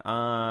huge one.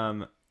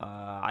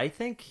 I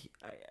think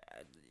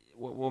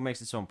what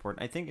makes it so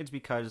important. I think it's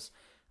because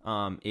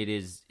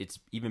it's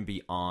even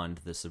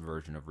beyond the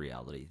subversion of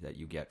reality that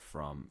you get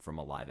from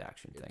a live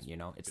action thing. You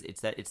know,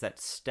 it's that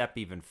step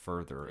even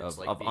further of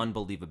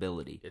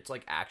unbelievability. It's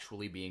like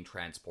actually being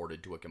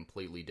transported to a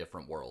completely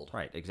different world.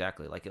 Right,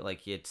 exactly. Like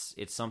it's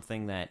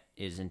something that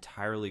is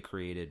entirely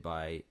created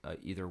by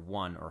either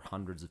one or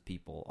hundreds of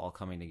people all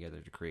coming together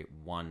to create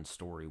one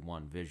story,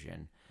 one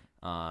vision.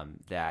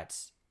 That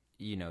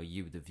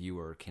you the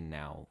viewer can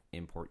now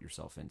import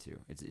yourself into.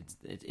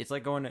 It's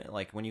like going to,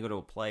 like when you go to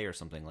a play or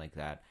something like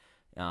that.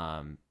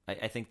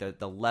 I think that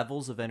the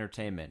levels of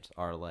entertainment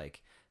are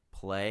like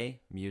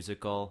play,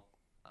 musical,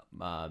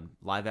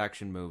 live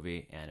action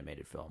movie,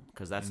 animated film,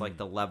 because that's like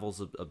the levels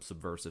of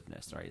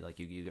subversiveness, right? Like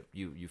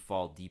you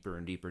fall deeper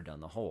and deeper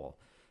down the hole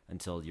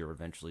until you're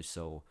eventually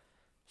so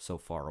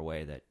far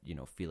away that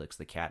Felix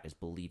the cat is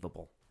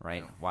believable,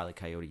 right? Wile E.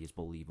 Coyote is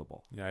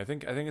believable. Yeah, I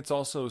think it's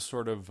also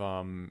sort of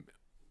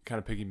kind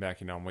of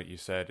piggybacking on what you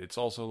said. It's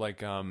also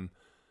like the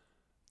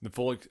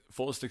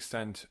fullest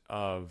extent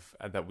of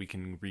that we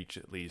can reach,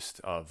 at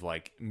least, of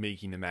like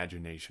making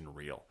imagination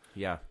real.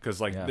 Yeah, because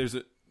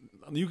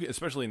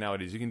especially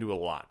nowadays, you can do a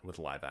lot with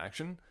live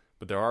action,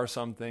 but there are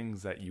some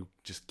things that you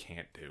just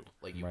can't do.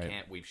 Like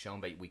we've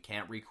shown that we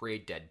can't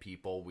recreate dead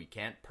people. We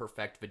can't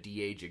perfect the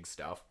de-aging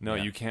stuff. No,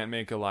 you can't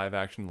make a live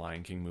action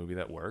Lion King movie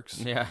that works.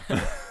 Yeah.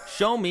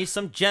 Show me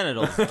some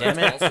genitals, damn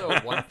it. Also,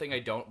 one thing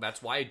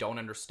that's why I don't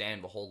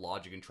understand the whole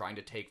logic in trying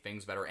to take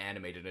things that are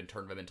animated and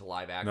turn them into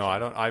live action. No, I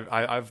don't.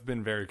 I've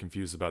been very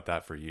confused about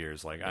that for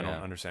years. Like, I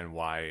don't understand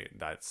why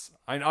that's.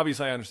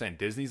 Obviously, I understand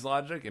Disney's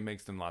logic. It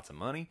makes them lots of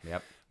money.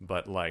 Yep.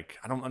 But like,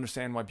 I don't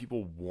understand why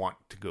people want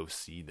to go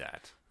see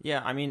that.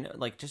 Yeah, I mean,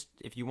 like, just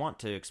if you want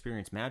to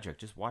experience magic,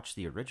 just watch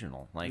the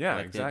original.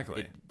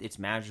 Exactly. It's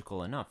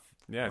magical enough.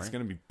 Yeah, it's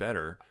going to be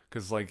better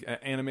because like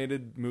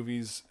animated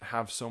movies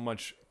have so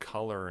much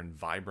color and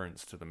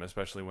vibrance to them,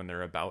 especially when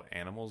they're about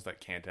animals that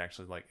can't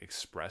actually like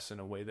express in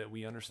a way that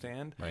we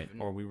understand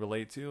or we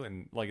relate to.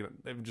 And like,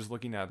 just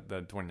looking at the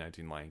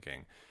 2019 Lion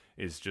King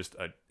is just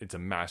it's a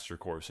master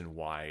course in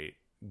why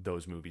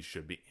those movies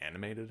should be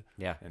animated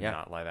and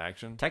not live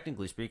action.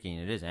 Technically speaking,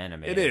 it is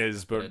animated. It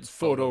is, but it's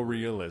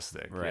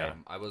photorealistic. Right. Yeah.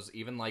 I was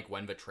even like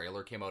when the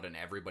trailer came out and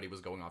everybody was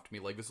going off to me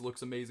like, this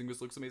looks amazing,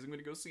 I'm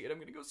gonna go see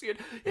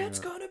it, it's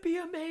gonna be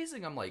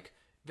amazing. I'm like,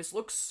 this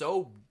looks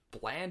so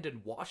bland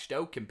and washed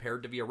out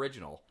compared to the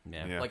original.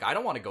 Yeah. Like, I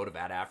don't want to go to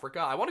that Africa.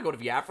 I want to go to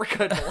the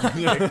Africa.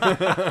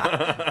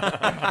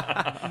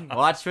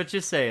 Watch what you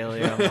say,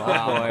 Liam. Oh,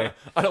 boy.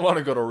 I don't want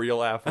to go to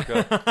real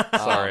Africa.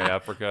 Sorry,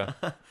 Africa.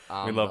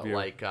 We love you.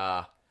 Like,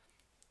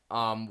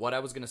 what I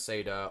was going to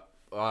say to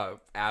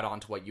add on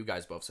to what you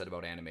guys both said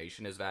about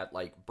animation is that,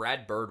 like,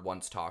 Brad Bird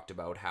once talked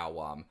about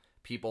how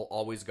people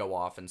always go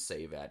off and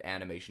say that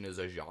animation is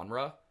a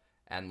genre.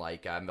 And,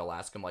 like, they'll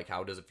ask him, like,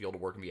 how does it feel to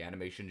work in the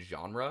animation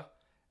genre?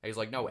 And he's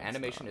like, no,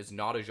 animation is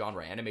not a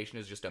genre. Animation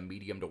is just a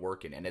medium to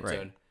work in. And it's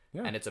and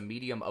it's a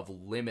medium of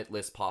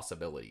limitless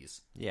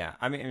possibilities. Yeah,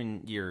 I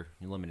mean, you're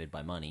limited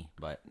by money,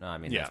 but, I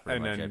mean, that's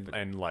pretty much it. But...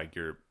 And, like,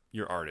 your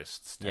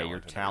artist's talent. Yeah, your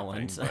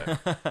talent.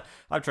 But...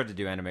 I've tried to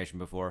do animation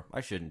before.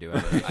 I shouldn't do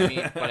it. I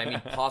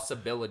mean,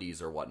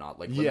 possibilities or whatnot.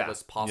 Like,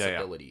 limitless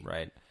possibility.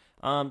 Right.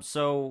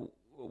 So,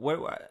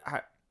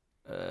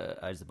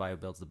 as the bio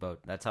builds the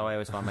boat. That's how I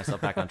always find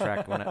myself back on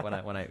track when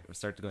I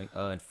start going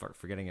and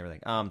forgetting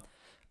everything.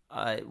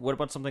 What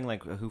about something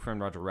like Who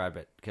Framed Roger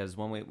Rabbit? Because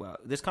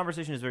this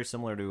conversation is very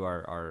similar to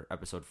our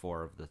episode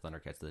 4 of the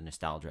ThunderCast, the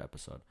nostalgia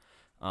episode.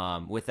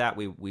 With that,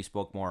 we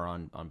spoke more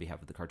on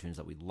behalf of the cartoons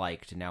that we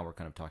liked. Now we're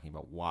kind of talking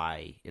about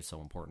why it's so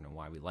important and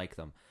why we like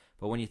them.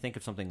 But when you think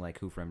of something like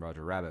Who Framed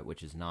Roger Rabbit,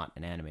 which is not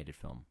an animated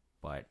film,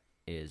 but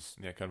is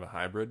kind of a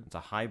hybrid. It's a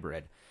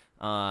hybrid.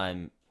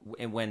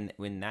 And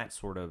when that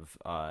sort of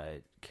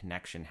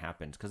connection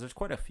happens, because there's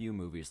quite a few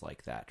movies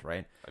like that,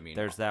 right? I mean,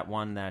 there's that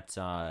one that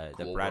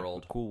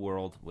Cool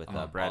World with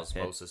Brad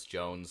Pitt. Osmosis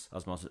Jones.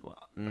 Does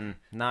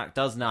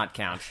not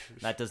count.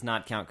 That does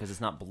not count because it's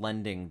not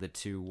blending the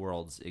two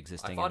worlds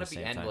existing. I thought at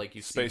the end, time. Like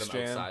you Space see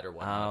them Jam. outside or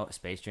whatnot. Oh,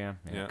 Space Jam.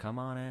 Yeah. Come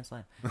on,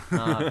 Aslan.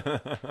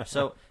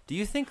 So, do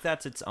you think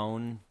that's its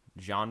own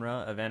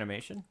genre of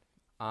animation?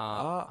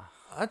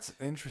 That's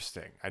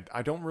interesting.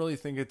 I don't really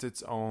think it's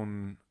its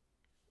own.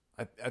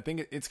 I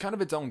think it's kind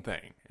of its own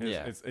thing.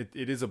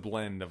 It is a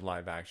blend of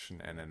live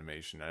action and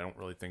animation. I don't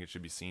really think it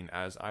should be seen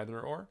as either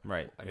or.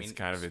 Right. It's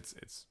kind of its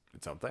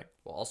its own thing.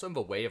 Well, also in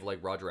the way of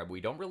like Roger Rabbit,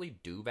 we don't really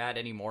do that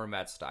anymore in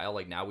that style.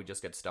 Like now we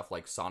just get stuff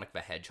like Sonic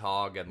the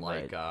Hedgehog and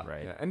like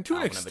Right. Yeah, and to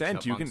an Alvin and the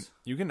extent, Chipmunks.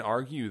 you can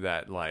argue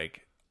that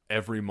like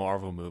every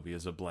Marvel movie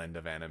is a blend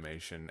of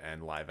animation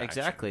and live action.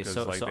 Exactly. 'Cause,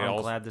 So, like, so they I'm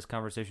all- glad this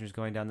conversation is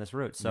going down this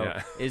route. So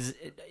Yeah.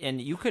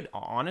 and you could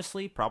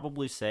honestly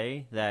probably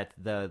say that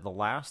the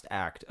last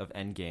act of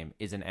Endgame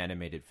is an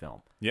animated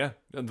film. Yeah,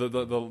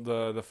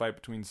 the fight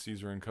between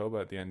Caesar and Koba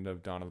at the end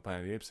of Dawn of the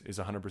Planet of the Apes is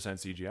 100%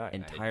 CGI.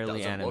 and it Entirely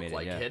doesn't animated. look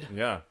like yeah. it.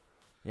 Yeah.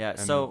 Yeah. And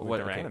So they're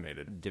what? Okay,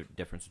 animated.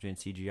 difference between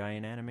CGI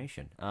and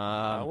animation.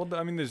 Well,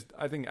 I mean,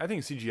 I think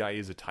CGI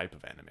is a type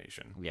of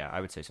animation. Yeah,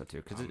 I would say so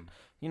too, because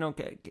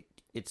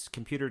it's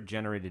computer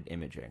generated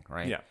imaging,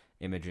 right? Yeah.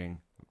 Imaging,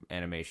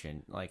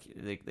 animation, like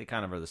they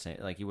kind of are the same.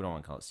 Like you wouldn't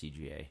want to call it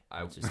CGA.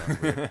 I- It just sounds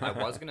weird. I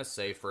was gonna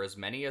say, for as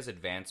many as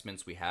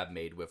advancements we have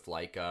made with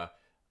like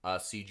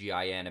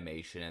CGI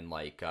animation and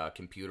like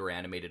computer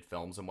animated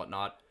films and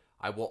whatnot,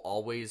 there will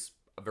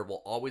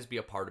always be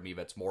a part of me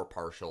that's more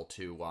partial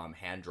to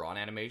hand drawn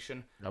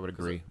animation. I would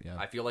agree. Yeah.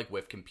 I feel like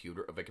with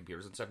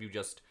computers and stuff, you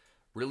just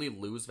really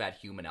lose that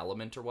human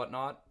element or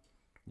whatnot.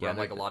 Yeah, Yeah,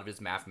 like a lot of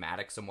his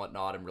mathematics and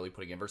whatnot, and really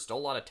putting in. There's still a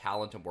lot of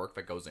talent and work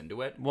that goes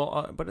into it.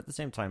 Well, but at the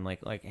same time,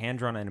 like hand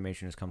drawn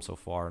animation has come so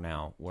far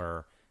now,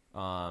 where,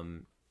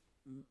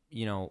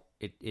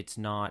 it's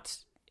not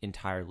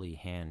entirely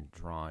hand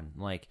drawn.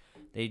 Like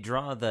they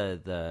draw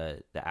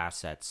the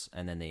assets,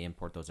 and then they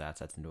import those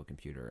assets into a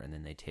computer, and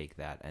then they take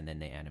that and then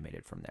they animate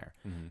it from there.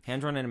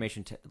 Hand drawn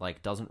animation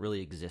doesn't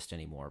really exist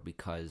anymore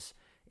because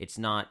it's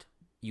not.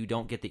 You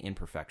don't get the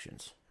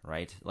imperfections,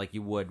 right? Like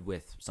you would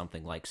with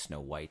something like Snow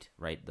White,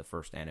 right? The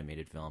first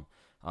animated film,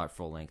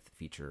 full length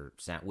feature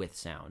with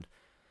sound.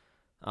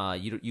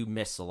 You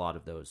miss a lot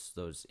of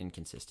those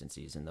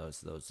inconsistencies and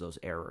those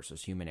errors,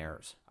 those human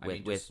errors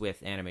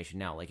with animation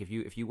now. Like if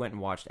you went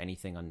and watched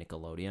anything on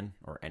Nickelodeon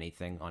or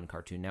anything on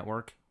Cartoon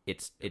Network,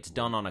 it's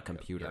done on a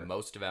computer. Yeah,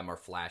 most of them are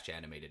flash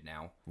animated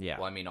now. Yeah.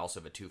 Well, I mean, also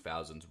the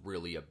 2000s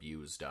really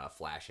abused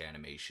flash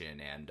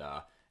animation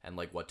and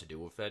like what to do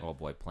with it. Oh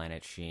boy,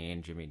 Planet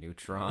Sheen, Jimmy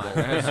Neutron.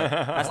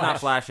 That's not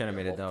flash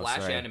animated though.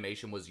 Flash sorry.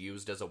 animation was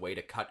used as a way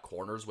to cut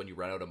corners when you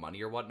run out of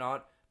money or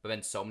whatnot. But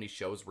then so many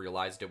shows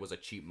realized it was a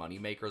cheap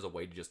moneymaker as a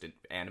way to just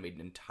animate an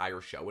entire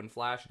show in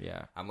Flash.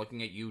 Yeah. I'm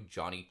looking at you,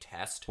 Johnny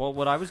Test. Well,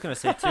 what I was going to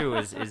say too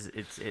is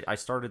I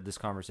started this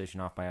conversation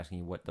off by asking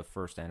you what the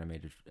first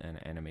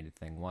animated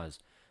thing was.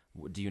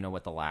 Do you know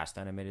what the last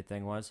animated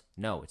thing was?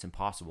 No, it's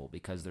impossible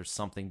because there's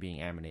something being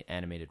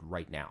animated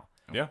right now.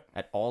 Yeah.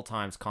 At all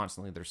times,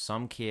 constantly, there's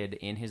some kid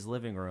in his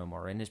living room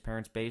or in his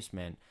parents'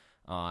 basement.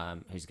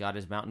 He's got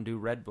his Mountain Dew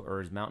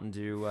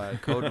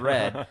Code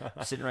Red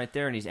sitting right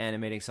there, and he's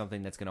animating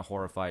something that's going to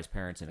horrify his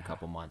parents in a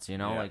couple months. You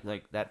know, Yeah.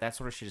 like that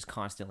sort of shit is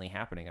constantly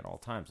happening at all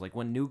times. Like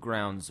when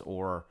Newgrounds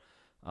or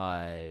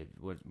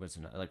what's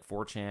like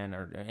 4chan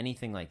or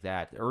anything like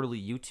that,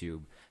 early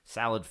YouTube,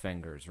 Salad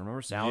Fingers.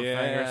 Remember Salad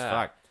Fingers?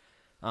 Fuck.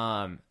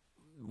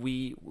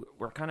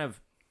 We're kind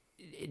of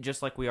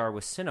just like we are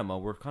with cinema.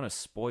 We're kind of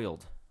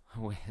spoiled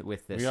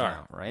with this We are.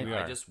 now, right? We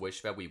I are. just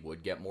wish that we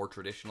would get more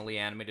traditionally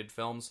animated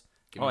films.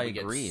 Oh, I we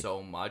get agree.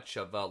 so much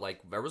of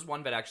there was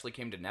one that actually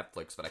came to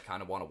Netflix that I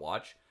kind of want to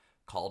watch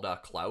called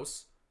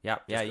Klaus. Yeah.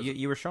 Just 'cause-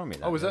 You were showing me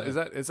that. Oh,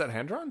 is that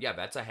hand drawn? Yeah,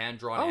 that's a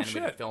hand-drawn Oh,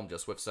 animated shit. film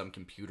just with some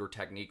computer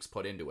techniques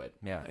put into it.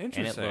 Yeah,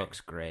 Interesting. and it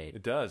looks great.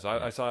 It does.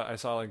 I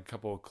saw like a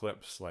couple of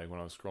clips like when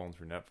I was scrolling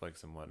through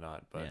Netflix and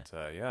whatnot. But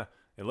yeah,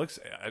 it looks.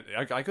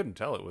 I couldn't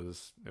tell it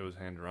was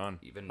hand drawn.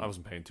 Even- I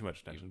wasn't paying too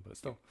much attention, but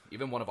still.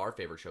 Even one of our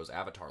favorite shows,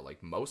 Avatar,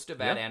 like most of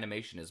that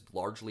animation is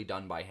largely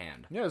done by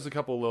hand. Yeah, there's a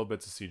couple little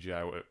bits of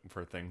CGI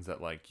for things that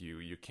like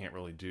you can't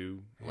really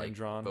do Like hand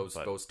drawn.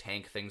 those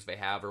tank things they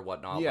have or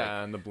whatnot. yeah,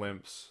 like, and the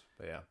blimps.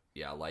 But yeah,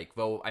 yeah. Like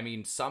though, I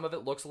mean, some of it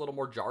looks a little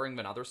more jarring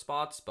than other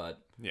spots,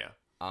 but yeah.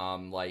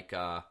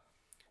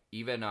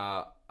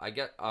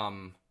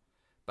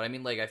 But I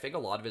mean, like, I think a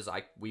lot of it is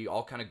we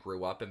all kind of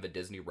grew up in the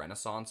Disney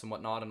Renaissance and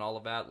whatnot and all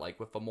of that, like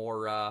with the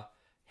more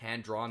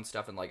hand-drawn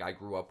stuff, and like I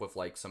grew up with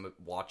like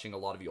watching a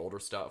lot of the older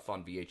stuff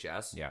on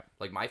VHS. Yeah.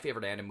 Like my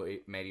favorite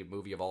animated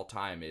movie of all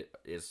time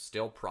is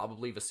still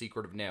probably The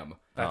Secret of Nim.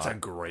 That's a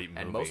great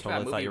movie. and most of Totally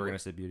that thought movie you were going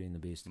to say Beauty and the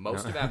Beast.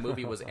 Most of that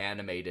movie was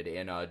animated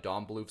in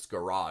Don Bluth's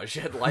garage.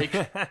 And like,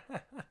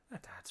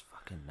 That's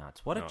fucking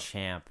nuts. What a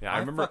champ. Yeah, I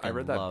remember I fucking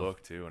read that love-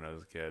 book too when I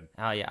was a kid.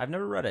 Oh yeah, I've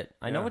never read it.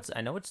 I know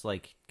Yeah. it's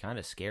like kind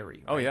of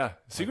scary. Oh right? yeah,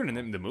 Secret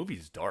in the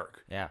movie's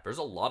dark. Yeah. there's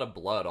a lot of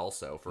blood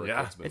also for a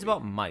Yeah. kids movie. It's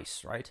about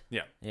mice, right?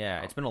 Yeah.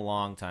 Yeah, it's been a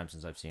long time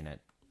since I've seen it.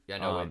 Yeah,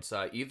 no, it's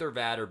either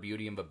that or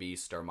Beauty and the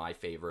Beast are my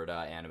favorite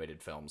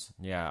animated films.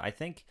 Yeah, I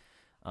think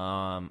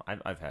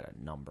I've had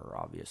a number,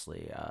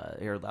 obviously.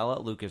 Here, I'll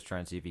let Lucas try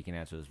and see if he can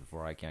answer this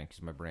before I can,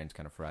 because my brain's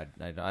kind of fried.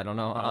 I don't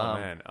know. Oh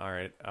man, all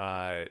right.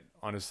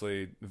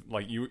 Honestly,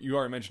 like you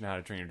already mentioned How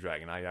to Train Your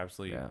Dragon. I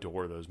absolutely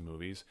adore those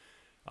movies.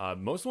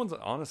 Most ones,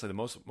 honestly,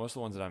 most of the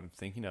ones that I'm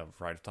thinking of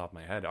right off the top of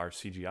my head are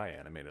CGI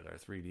animated, are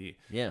 3D.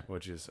 Yeah.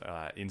 Which is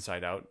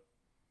Inside Out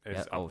is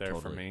Yeah, up there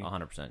for totally. me.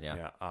 100%,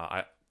 yeah.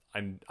 Yeah.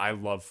 I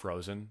love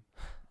Frozen.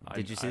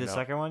 Did you see the know.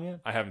 second one yet?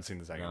 I haven't seen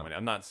the second No. one.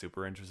 I'm not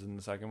super interested in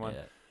the second one.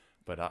 Yeah.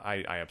 But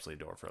I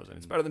absolutely adore Frozen.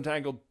 It's better than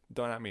Tangled.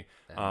 Don't at me.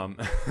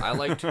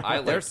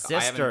 They're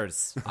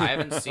sisters. I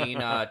haven't seen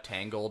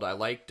Tangled. I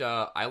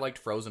liked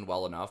Frozen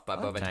well enough,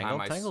 but by the time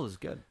Tangled is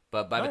good.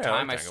 But by the I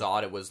time like I Tangled. saw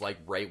it, it was like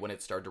right when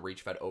it started to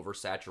reach that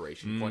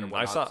oversaturation point. And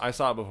I whatnot.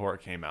 saw it before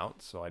it came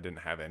out, so I didn't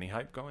have any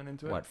hype going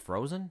into it. What,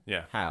 Frozen?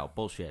 Yeah. How?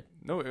 Bullshit.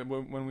 No,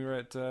 when we were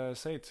at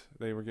SATE,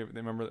 they were giving.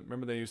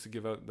 Remember they used to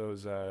give out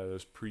those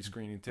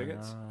pre-screening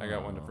tickets. I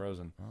got one to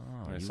Frozen.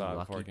 Oh, I you saw it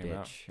before it lucky came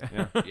out.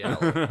 bitch.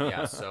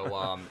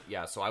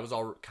 Yeah. So I was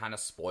all kind of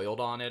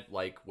spoiled on it.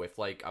 Like with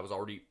like I was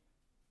already.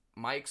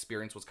 My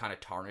experience was kind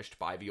of tarnished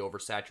by the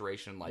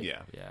oversaturation. Like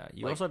Yeah. Yeah,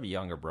 you Like- also have a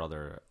younger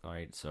brother,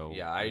 right? So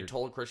yeah, I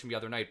told Christian the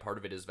other night. Part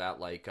of it is that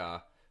like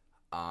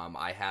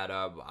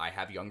I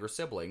have younger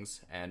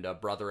siblings and a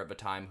brother at the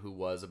time who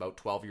was about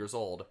 12 years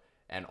old,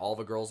 and all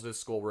the girls at his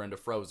school were into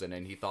Frozen,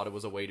 and he thought it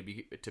was a way to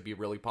be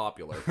really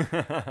popular.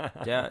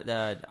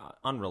 Yeah,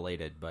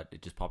 unrelated, but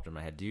it just popped in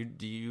my head. Do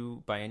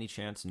you by any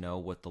chance know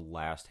what the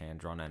last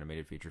hand-drawn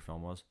animated feature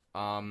film was?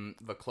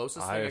 The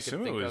closest I thing I assume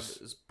could think it of was-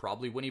 is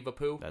probably Winnie the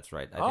Pooh. That's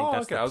right. Oh,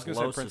 that's okay. the I was going to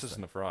say closest Princess thing.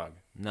 and the Frog.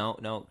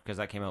 No, because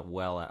that came out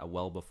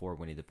well before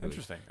Winnie the Pooh.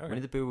 Interesting. Okay.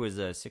 Winnie the Pooh was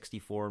a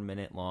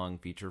 64-minute long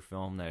feature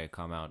film that had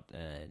come out.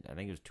 I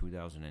think it was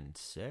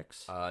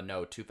 2006.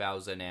 No,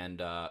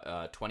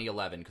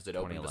 2011 because it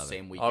opened the 2011.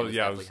 same week Oh, as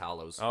yeah, Deathly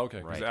Hallows. Oh,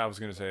 okay. 'Cause Right. I was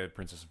going to say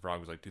Princess and Frog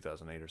was like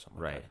 2008 or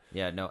something. Right. Like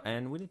Yeah. No.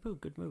 And Winnie the Pooh,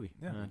 good movie.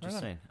 Yeah, Just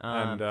right saying.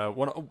 that. And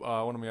one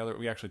of my other,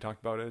 we actually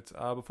talked about it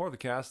before the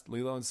cast.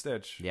 Lilo and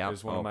Stitch Yep.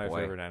 is one Oh, of my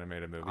boy. favorite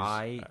animated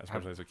movies,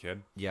 especially as a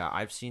kid. Yeah,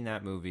 I've seen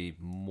that movie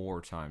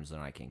more times than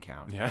I can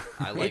count. Yeah.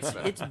 I like It's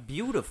that. it's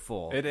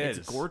beautiful. It is.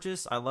 It's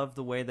gorgeous. I love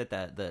the way that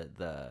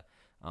the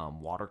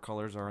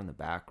watercolors are in the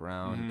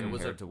background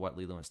compared to what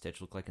Lilo and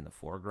Stitch look like in the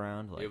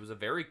foreground. Like, It was a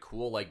very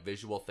cool like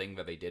visual thing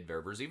that they did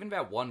there. There's even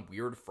that one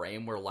weird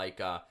frame where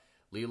like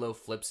Lilo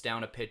flips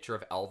down a picture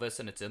of Elvis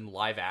and it's in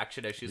live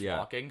action as she's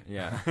walking.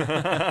 Yeah.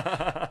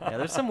 Yeah,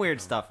 there's some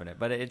weird stuff in it,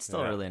 but it's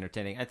still Yeah. really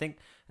entertaining. I think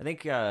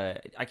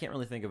I can't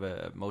really think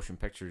of motion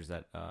pictures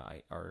that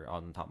are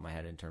on the top of my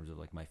head in terms of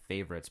like my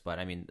favorites, but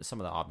I mean some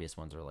of the obvious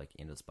ones are like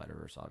Into the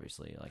Spider-Verse,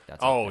 obviously. Like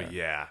that's Oh up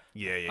there.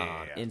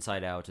 yeah.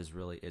 Inside Out is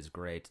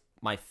great.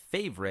 My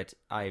favorite,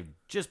 I've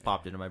just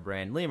popped into my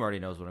brain. Liam already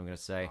knows what I'm going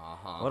to say.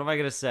 What am I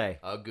going to say?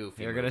 A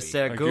Goofy You're going to movie.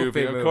 say a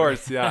Goofy movie. of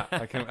course. Yeah,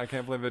 I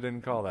can't believe I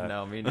didn't call that.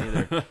 No, me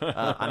neither.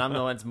 And I'm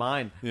the one. It's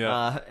mine.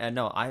 Yeah. And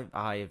no,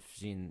 I've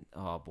seen.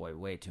 Oh boy,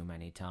 way too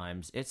many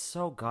times. It's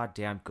so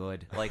goddamn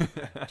good. Like,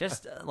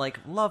 just like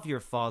love your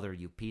father,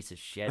 you piece of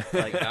shit.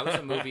 Like That was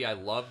a movie I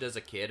loved as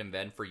a kid, and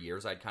then for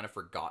years I'd kind of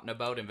forgotten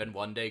about. And then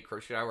one day,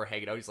 Christian and I were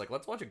hanging out. He's like,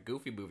 "Let's watch a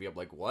Goofy movie." I'm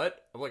like,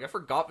 "What?" I'm like, "I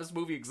forgot this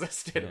movie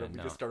existed." and then we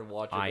just started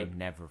watching I it.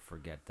 never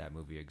forget that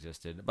movie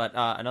existed. But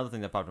another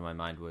thing that popped in my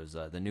mind was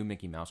the new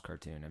Mickey Mouse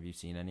cartoon. Have you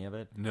seen any of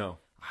it? No.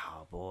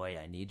 Oh boy,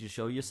 I need to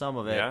show you some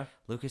of it, Yeah?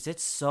 Lucas.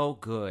 It's so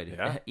good.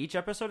 Yeah? Each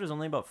episode is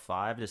only about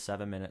 5 to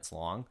 7 minutes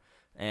long,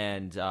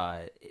 and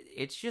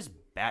it's just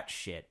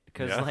batshit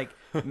because Yeah? like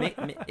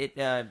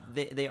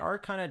they are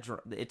kind of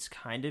it's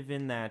kind of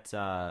in that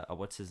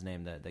what's his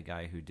name, the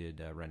guy who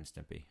did Ren and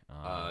Stimpy.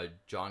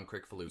 John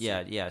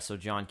Crickfalusi. Yeah. So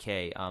John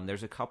K.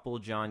 There's a couple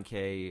John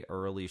K.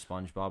 early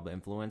SpongeBob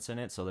influence in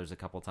it. So there's a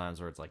couple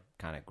times where it's like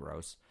kind of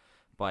gross,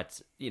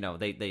 but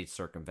they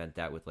circumvent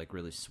that with like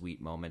really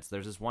sweet moments.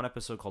 There's this one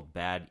episode called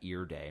Bad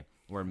Ear Day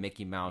where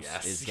Mickey Mouse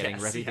is getting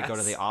ready to go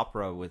to the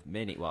opera with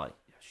Minnie. Well,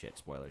 shit,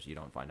 spoilers. You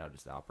don't find out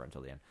it's the opera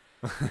until the end.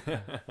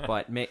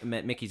 But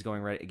Mickey's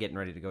getting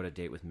ready to go to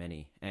date with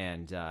Minnie,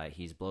 and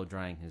he's blow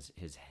drying his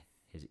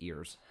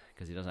ears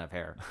because he doesn't have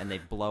hair, and they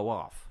blow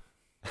off.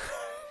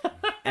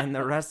 And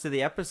the rest of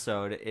the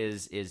episode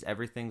is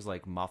everything's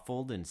like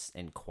muffled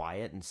and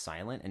quiet and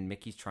silent, and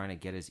Mickey's trying to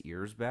get his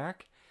ears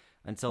back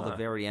until the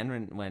very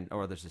end when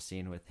there's a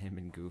scene with him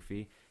and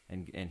Goofy,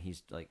 and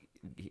he's like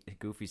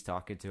Goofy's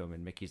talking to him,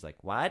 and Mickey's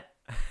like, "What?"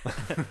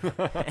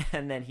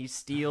 And then he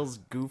steals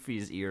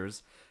Goofy's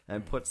ears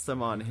and puts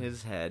them on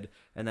his head,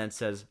 and then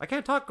says, "I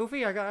can't talk,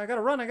 Goofy. I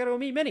gotta run. I gotta go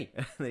meet Minnie."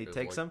 And he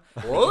takes them,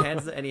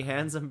 and he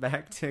hands them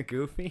back to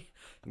Goofy,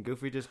 and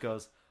Goofy just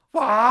goes,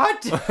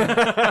 "What?"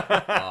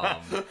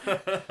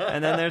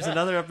 And then there's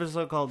another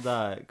episode called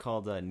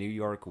New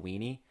York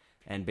Weenie,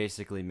 and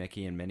basically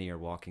Mickey and Minnie are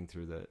walking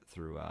through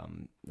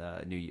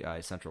New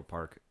Central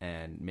Park,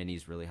 and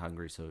Minnie's really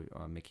hungry, so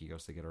Mickey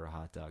goes to get her a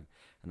hot dog,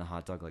 and the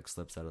hot dog like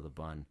slips out of the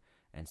bun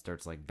and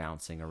starts like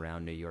bouncing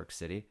around New York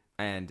City,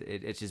 and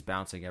it's just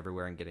bouncing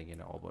everywhere and getting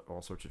into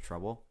all sorts of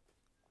trouble.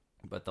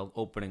 But the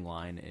opening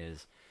line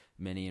is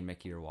Minnie and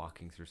Mickey are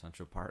walking through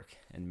Central Park,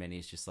 and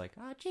Minnie's just like,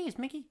 "Oh, geez,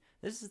 Mickey,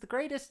 this is the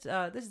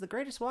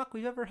greatest walk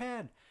we've ever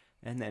had."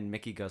 And then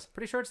Mickey goes,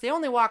 "Pretty sure it's the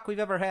only walk we've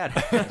ever had."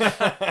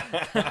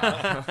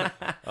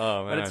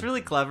 Oh man. But it's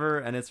really clever,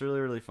 and it's really,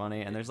 really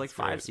funny, and there's like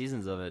 5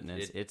 seasons of it, and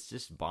it's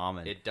just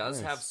bombing. It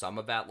does have some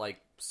of that,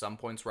 like some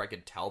points where I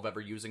could tell that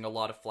we're using a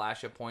lot of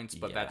flash at points,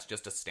 but that's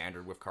just a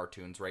standard with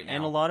cartoons right now.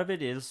 And a lot of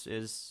it is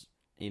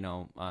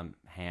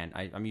hand.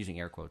 I'm using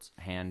air quotes,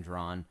 hand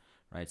drawn,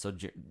 right? So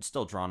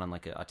still drawn on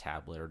like a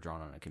tablet or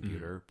drawn on a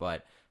computer,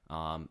 but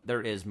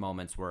there is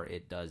moments where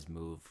it does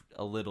move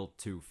a little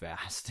too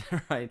fast,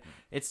 right?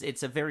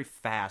 It's a very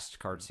fast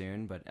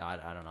cartoon, but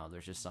I don't know.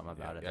 There's just something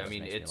about it that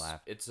makes me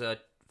laugh.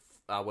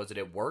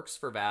 It works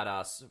for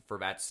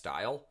that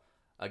style.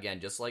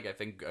 Again, just like I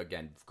think,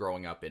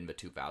 growing up in the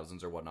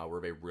 2000s or whatnot, where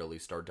they really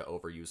started to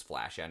overuse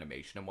flash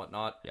animation and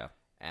whatnot. Yeah.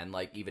 And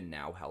like even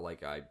now, how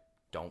like I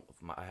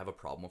have a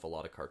problem with a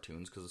lot of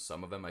cartoons because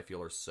some of them I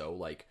feel are so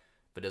like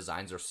the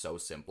designs are so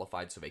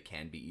simplified, so they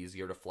can be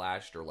easier to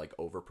flash or like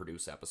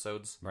overproduce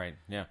episodes. Right.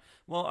 Yeah.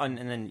 Well, and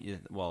then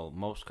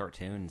most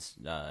cartoons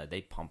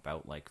they pump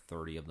out like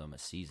 30 of them a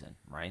season,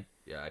 right?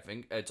 Yeah, I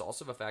think it's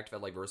also the fact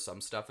that like there was some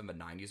stuff in the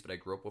 90s that I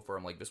grew up with where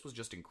I'm like, this was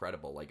just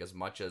incredible. Like as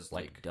much as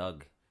like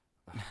Doug.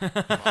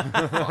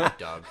 Fuck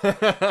Doug.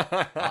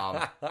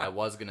 I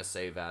was gonna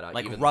say that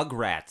like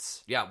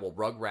Rugrats. Yeah, well,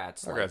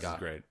 Rugrats is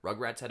great.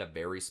 Rugrats had a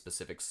very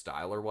specific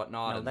style or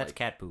whatnot. No, and that's like,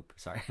 cat poop.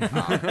 Sorry. In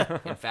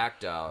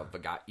fact,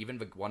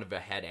 one of the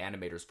head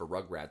animators for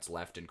Rugrats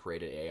left and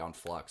created Aeon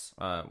Flux.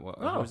 Who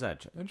was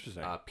that?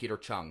 Interesting. Peter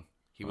Chung.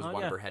 He was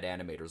one of her head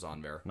animators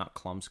on there. Not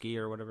Klumsky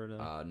or whatever it is?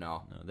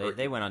 No.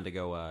 They went on to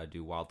go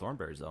do Wild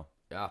Thornberries though.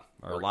 Yeah,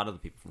 or a lot of the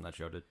people from that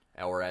show did.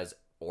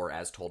 Or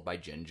as told by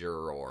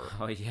Ginger, or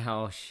oh yeah,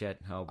 oh shit,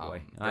 oh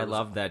boy, I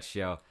love that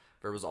show.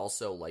 There was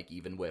also like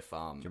even with do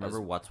you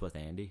remember What's with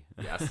Andy?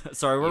 Yes.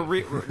 Sorry,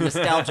 we're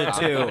nostalgia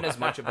too. Even as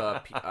much of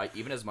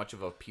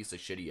a piece of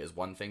shitty as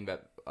one thing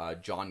that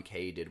John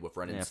Kay did with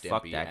Ren and Stimpy.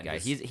 Fuck that guy.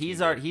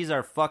 He's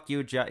our fuck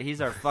you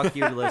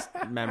list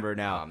member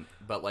now.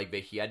 But like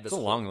he had this a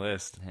long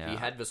list. Yeah. He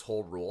had this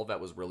whole rule that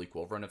was really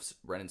cool for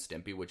Ren and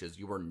Stimpy, which is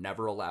you were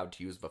never allowed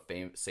to use the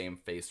same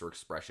face or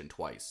expression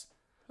twice.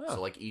 So,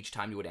 like, each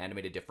time you would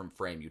animate a different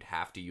frame, you'd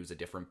have to use a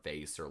different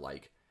face or,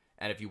 like...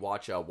 And if you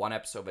watch one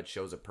episode that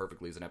shows it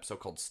perfectly is an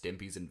episode called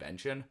Stimpy's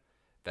Invention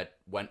that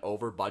went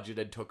over budget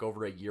and took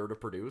over a year to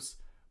produce.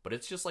 But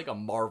it's just, like, a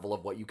marvel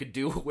of what you could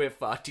do with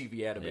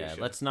TV animation.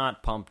 Yeah, let's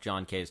not pump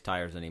John Kay's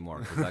tires anymore,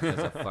 because that guy's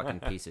a fucking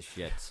piece of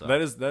shit. So.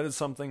 That is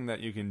something that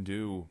you can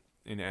do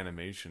in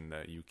animation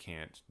that you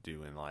can't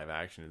do in live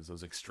action, is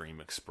those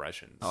extreme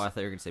expressions. Oh, I thought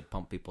you were going to say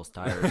pump people's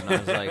tires, and I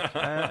was like,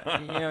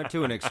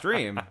 to an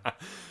extreme.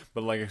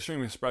 But like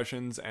extreme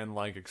expressions and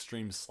like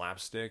extreme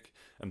slapstick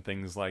and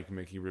things like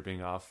Mickey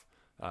ripping off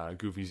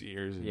Goofy's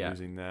ears and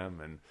using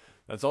them, and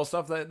that's all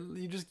stuff that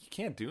you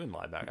can't do in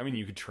live action. I mean,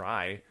 you could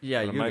try.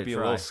 Yeah, it might be a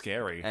little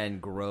scary and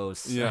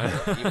gross. Yeah,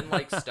 even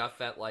like stuff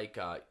that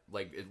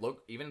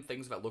even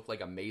things that look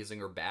like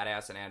amazing or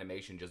badass in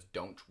animation just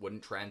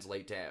wouldn't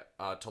translate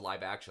to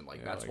live action.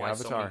 Like that's like why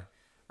Avatar.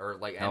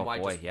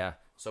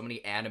 So many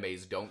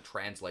animes don't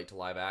translate to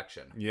live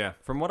action. Yeah.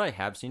 From what I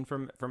have seen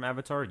from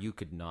Avatar, you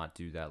could not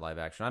do that live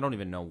action. I don't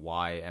even know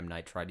why M.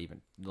 Night tried to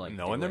even like.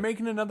 No, and they're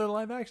making another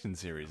live action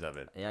series of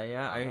it.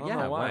 Yeah. I don't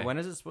know why. When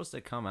is it supposed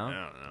to come out?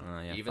 I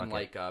don't know. Even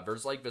like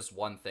there's like this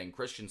one thing,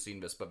 Christian's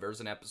seen this, but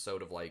there's an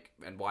episode of like,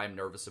 and why I'm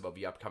nervous about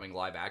the upcoming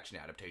live action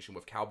adaptation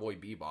with Cowboy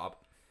Bebop.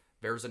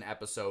 There's an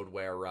episode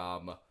where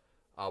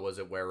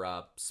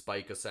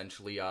Spike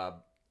essentially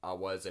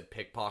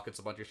pickpockets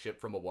a bunch of shit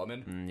from a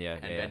woman.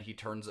 Then he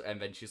turns,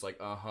 and then she's like,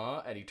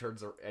 and he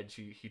turns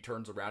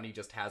around, he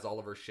just has all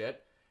of her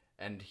shit,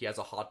 and he has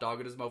a hot dog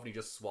in his mouth, and he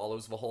just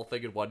swallows the whole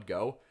thing in one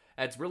go.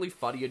 And it's really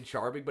funny and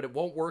charming, but it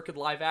won't work in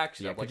live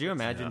action. Yeah, could you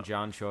imagine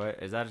John Choi?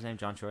 Is that his name,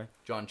 John Choi?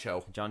 John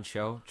Cho. John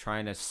Cho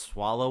trying to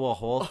swallow a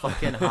whole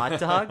fucking hot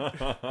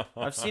dog?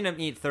 I've seen him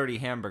eat 30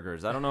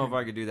 hamburgers. I don't know if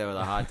I could do that with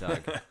a hot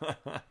dog.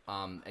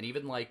 And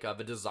even like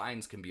the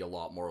designs can be a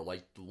lot more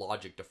like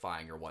logic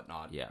defying or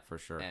whatnot. Yeah, for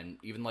sure. And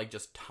even like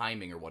just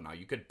timing or whatnot.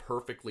 You could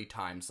perfectly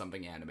time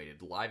something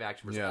animated. Live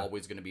action is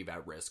always going to be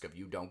that risk of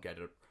you don't get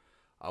it.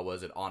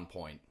 Was it on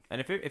point? And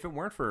if it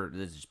weren't for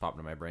this, just popped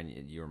into my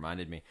brain. You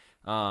reminded me.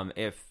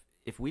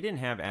 If we didn't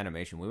have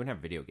animation, we wouldn't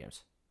have video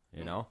games.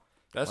 You know,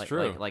 that's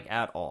true. Like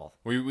at all.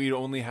 We'd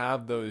only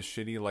have those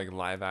shitty like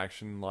live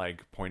action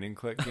like point and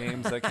click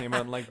games that came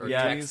out in like like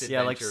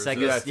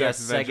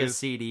Sega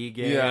CD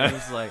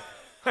games. Like,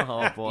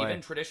 oh boy. Even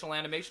traditional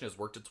animation has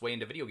worked its way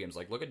into video games.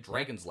 Like look at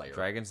Dragon's Lair.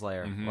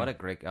 Mm-hmm. What a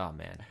great a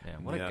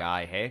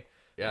guy. Hey.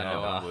 Yeah.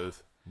 Don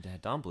Bluth.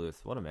 Don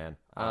Bluth. What a man.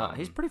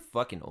 He's pretty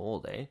fucking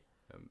old, eh?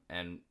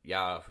 And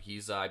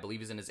he's I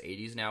believe he's in his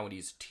 80s now, and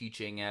he's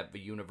teaching at the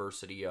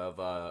University of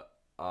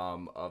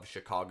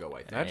Chicago. I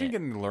think. Imagine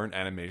getting to learn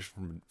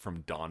animation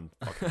from Don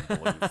fucking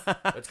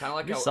Bluth. It's kind of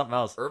like how something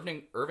else.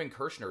 Irving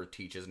Kirshner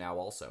teaches now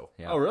also.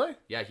 Yeah. Oh really?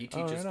 Yeah, he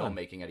teaches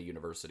filmmaking at a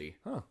university.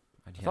 Huh.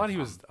 I thought he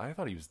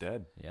was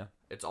dead. Yeah.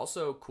 It's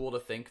also cool to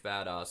think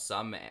that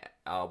some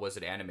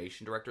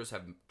animation directors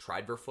have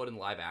tried their foot in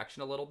live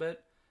action a little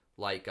bit.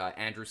 Like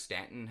Andrew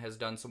Stanton has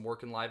done some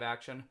work in live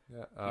action.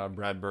 Yeah.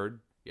 Brad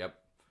Bird. Yep.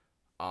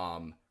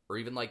 Or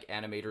even like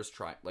animators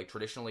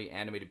traditionally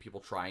animated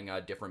people trying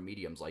different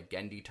mediums, like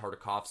Genndy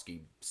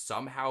Tartakovsky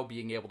somehow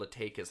being able to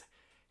take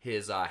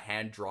his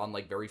hand drawn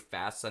like very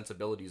fast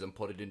sensibilities and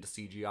put it into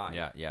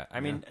CGI. Yeah. I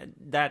mean,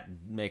 that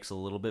makes a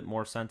little bit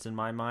more sense in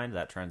my mind,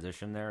 that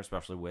transition there,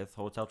 especially with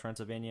Hotel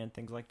Transylvania and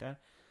things like that.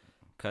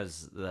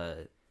 because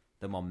the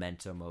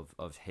momentum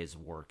of his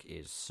work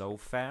is so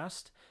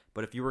fast.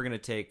 But if you were going to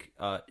take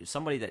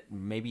somebody that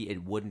maybe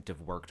it wouldn't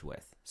have worked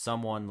with,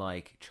 someone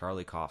like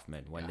Charlie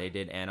Kaufman, when they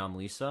did Anam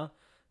Lisa,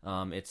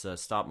 it's a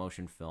stop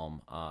motion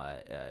film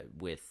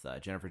with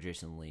Jennifer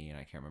Jason Leigh, and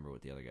I can't remember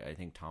what the other guy. I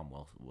think Tom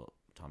F.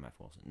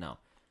 Wilson. No,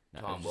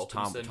 Tom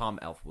Wilkinson? Tom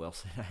F.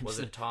 Wilson. Was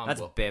it Tom?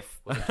 That's Biff.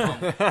 Was it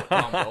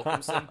Tom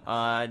Wilkinson?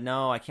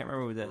 No, I can't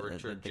remember who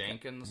Richard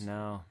Jenkins?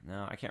 No,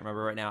 I can't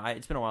remember right now.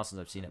 It's been a while since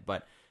I've seen it,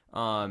 but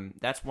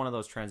that's one of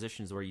those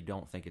transitions where you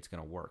don't think it's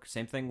going to work.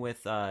 Same thing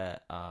with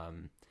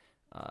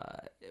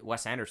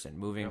Wes Anderson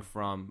moving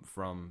from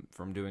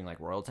doing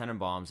like Royal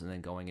Tenenbaums and then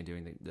going and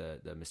doing the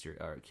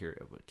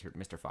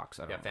Mr. Fox.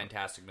 I don't know.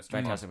 Fantastic Mr.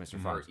 Fantastic Fox. Mr.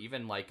 Fox. Or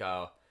even like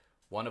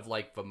one of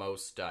like the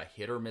most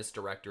hit or miss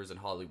directors in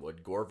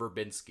Hollywood, Gore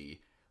Verbinski.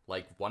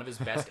 Like one of his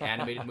best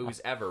animated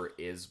movies ever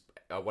is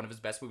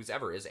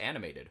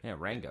animated. Yeah,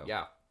 Rango.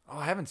 Yeah. Oh,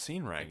 I haven't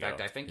seen Rango. In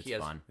fact, I think he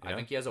has. fun. I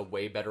think he has a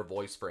way better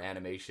voice for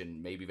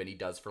animation, maybe than he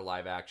does for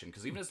live action.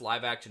 Because even his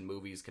live action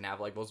movies can have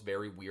like those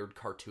very weird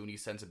cartoony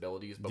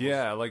sensibilities. But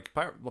like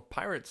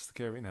Pirates of the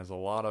Caribbean has a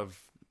lot of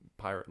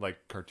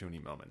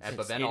cartoony moments.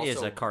 but then It also,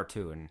 is a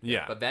cartoon.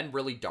 Yeah, but then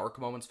really dark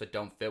moments that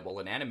don't fit. Well,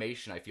 in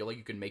animation, I feel like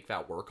you can make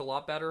that work a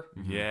lot better.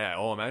 yeah.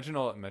 Oh, imagine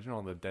all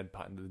the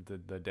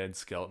dead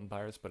skeleton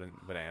pirates,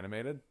 but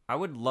animated. I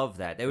would love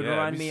that. It would Yeah,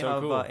 remind it'd be me so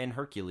of cool. in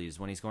Hercules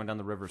when he's going down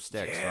the River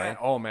Styx, Yeah. right?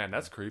 Oh man,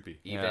 that's creepy.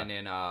 Even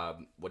in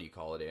what do you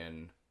call it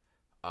in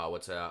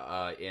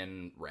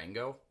in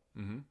Rango?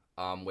 Mm-hmm.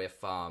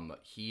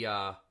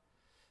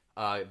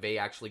 They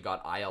actually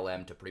got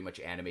ILM to pretty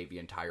much animate the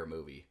entire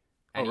movie.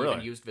 And he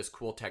even used this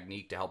cool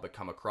technique to help it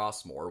come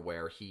across more,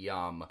 where he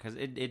Because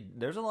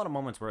there's a lot of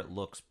moments where it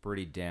looks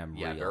pretty damn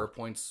real. yeah, there are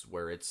points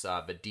where it's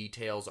the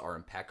details are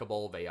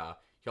impeccable. They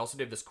he also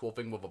did this cool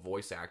thing with the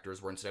voice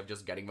actors, where instead of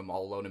just getting them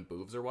all alone in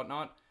booths or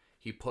whatnot,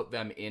 he put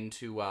them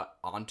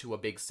onto a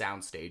big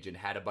soundstage and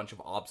had a bunch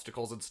of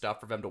obstacles and stuff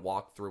for them to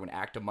walk through and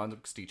act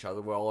amongst each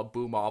other while a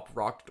boom op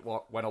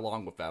went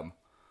along with them.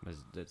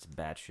 It's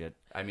bad shit.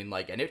 I mean,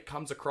 and it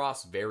comes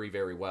across very,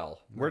 very well.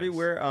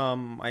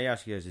 I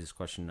ask you guys this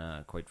question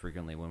quite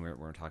frequently when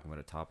we're talking about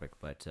a topic,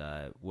 but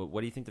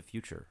what do you think the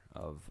future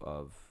of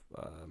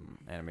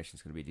animation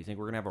is going to be? Do you think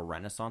we're going to have a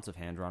renaissance of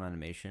hand-drawn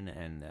animation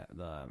and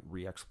the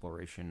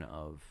re-exploration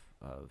of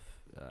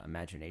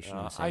imagination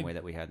in the same way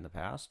that we had in the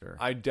past? Or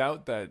I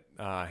doubt that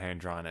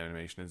hand-drawn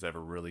animation is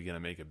ever really going to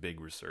make a big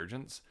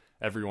resurgence.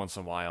 Every once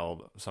in a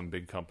while, some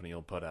big company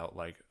will put out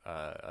like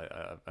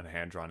a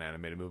hand-drawn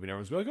animated movie, and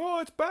everyone's like, "Oh,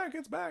 it's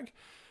back!"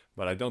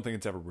 But I don't think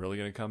it's ever really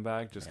going to come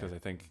back, just because I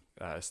think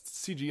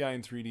CGI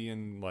and 3D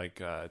and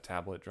like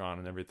tablet drawn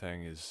and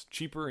everything is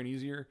cheaper and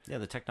easier. Yeah,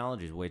 the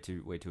technology is way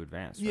too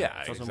advanced. Right? Yeah,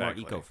 it's also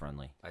exactly. more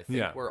eco-friendly. I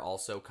think we're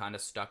also kind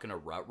of stuck in a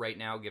rut right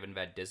now, given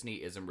that Disney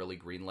isn't really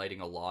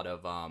greenlighting a lot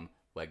of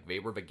they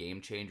were the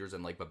game changers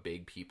and like the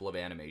big people of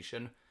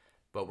animation.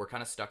 But we're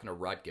kind of stuck in a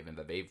rut, given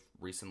that they've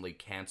recently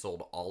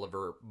canceled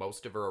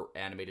most of her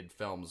animated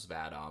films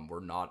that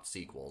were not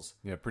sequels.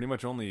 Yeah, pretty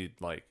much only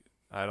like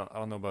I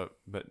don't know about,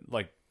 but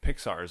like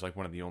Pixar is like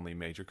one of the only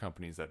major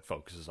companies that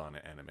focuses on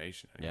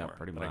animation anymore. Yeah,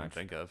 pretty that I can much.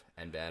 think of.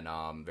 And then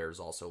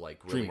there's also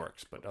like really,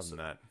 DreamWorks, but other than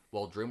that,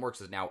 well,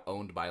 DreamWorks is now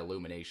owned by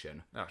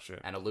Illumination. oh shit.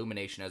 And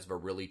Illumination has a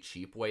really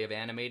cheap way of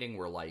animating,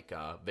 where like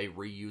they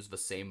reuse the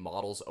same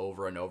models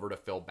over and over to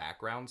fill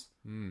backgrounds.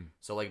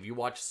 So like if you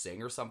watch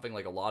Sing or something,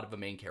 like a lot of the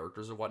main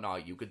characters or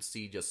whatnot, you could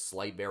see just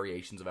slight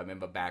variations of them in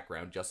the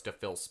background just to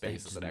fill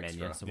space as an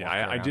extra.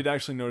 Yeah, I did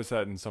actually notice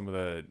that in some of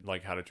the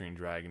like How to Train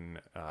Dragon,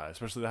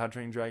 especially the How to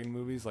Train Dragon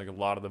movies. Like a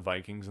lot of the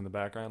Vikings in the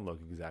background look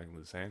exactly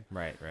the same.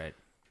 Right.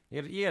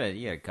 You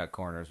gotta cut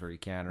corners where you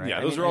can, right? Yeah,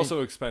 those are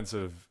also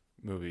expensive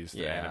movies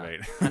to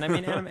animate. And I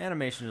mean,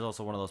 animation is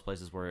also one of those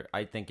places where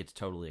I think it's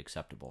totally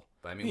acceptable.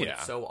 But I mean, when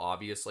it's so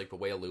obvious, like the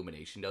way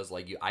Illumination does,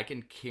 like I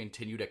can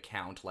continue to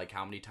count like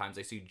how many times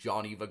I see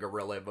Johnny the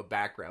gorilla in the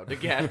background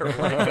again, or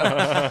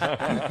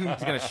like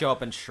He's gonna show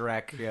up in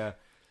Shrek. Yeah.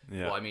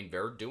 Well, I mean,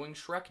 they're doing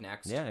Shrek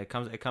next. Yeah, it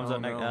comes out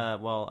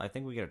next. Well, I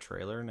think we get a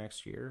trailer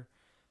next year.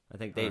 I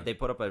think they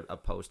put up a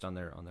post on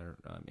their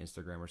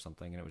Instagram or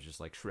something, and it was just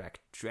like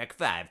Shrek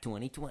 5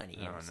 2020.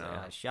 Oh, And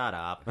no. Shut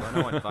up!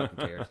 No one fucking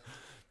cares.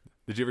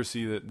 Did you ever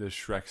see the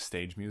Shrek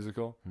stage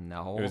musical?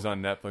 No, It was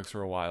on Netflix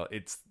for a while.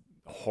 It's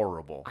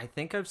horrible. I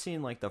think I've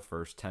seen like the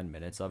first 10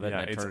 minutes of it, Yeah,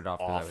 and I it's turned it off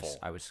because awful.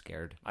 I was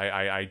scared.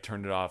 I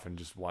turned it off and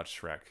just watched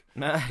Shrek.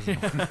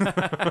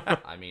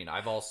 I mean,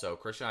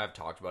 Christian and I have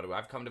talked about it.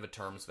 I've come to the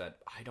terms that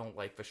I don't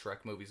like the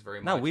Shrek movies very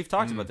much. No, we've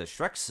talked about this.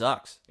 Shrek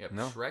sucks. Yeah,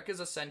 Shrek is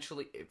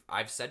essentially.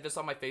 I've said this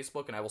on my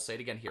Facebook, and I will say it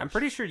again here. I'm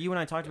pretty sure you and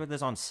I talked about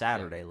this on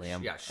Saturday,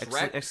 Liam. Yeah,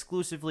 Shrek-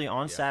 exclusively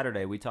on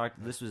Saturday. We talked.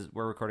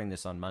 We're recording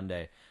this on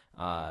Monday.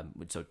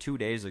 So 2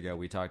 days ago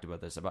we talked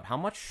about this, about how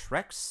much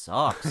Shrek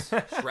sucks.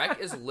 Shrek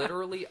is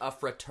literally a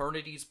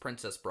fraternity's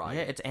Princess Bride.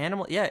 Yeah, it's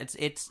animal. Yeah,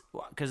 it's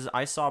because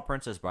I saw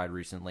Princess Bride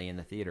recently in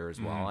the theater as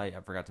well. I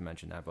forgot to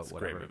mention that, but a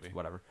whatever. great movie.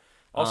 Whatever.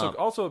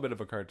 Also a bit of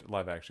a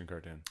live action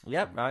cartoon.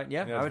 Yep. Yeah, Yeah,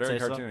 I it's would very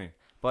say cartoony. so.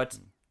 But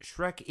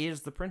Shrek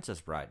is the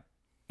Princess Bride.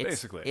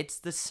 Basically. it's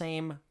the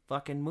same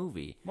fucking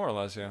movie. More or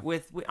less, yeah.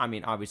 With I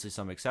mean, obviously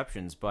some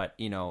exceptions, but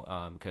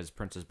because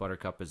Princess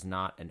Buttercup is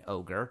not an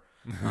ogre.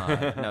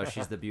 No,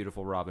 she's the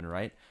beautiful Robin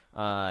Wright.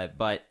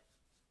 But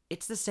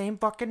it's the same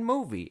fucking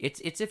movie. It's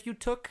if you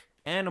took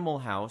Animal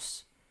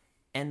House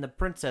and The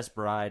Princess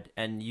Bride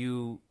and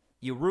you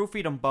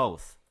roofied them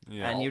both.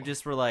 Yeah. And you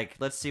just were like,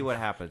 let's see what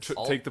happens.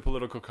 Take the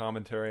political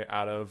commentary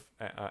out of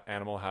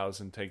Animal House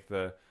and take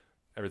the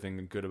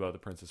everything good about the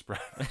Princess Bride.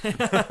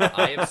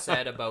 I have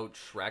said about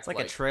Shrek, It's like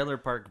a trailer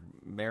park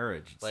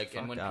marriage. It's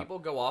and when fucked up. people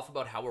go off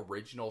about how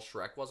original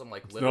Shrek was, I'm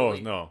like,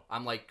 literally, No.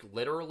 I'm like,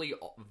 literally,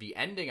 the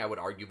ending, I would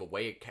argue, the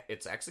way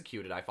it's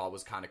executed, I thought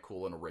was kind of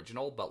cool and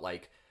original, but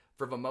like,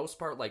 for the most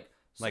part, like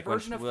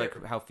subversion of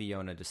like how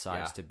Fiona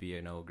decides to be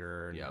an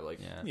ogre.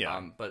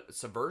 And, but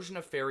subversion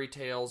of fairy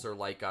tales or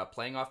like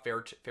playing off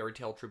fairy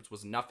tale tropes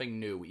was nothing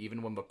new,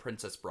 even when the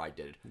Princess Bride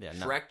did. Yeah,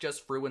 Shrek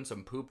just threw in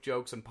some poop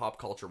jokes and pop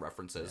culture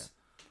references.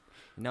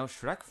 No,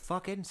 Shrek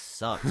fucking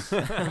sucks.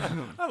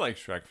 I like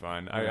Shrek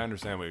fine. I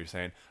understand what you're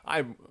saying.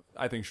 I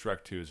think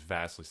Shrek 2 is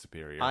vastly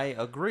superior. I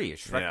agree.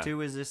 Shrek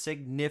 2 is a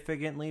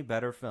significantly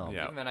better film.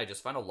 Yeah. Even then, I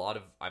find a lot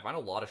of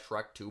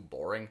Shrek 2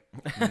 boring,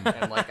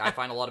 and like I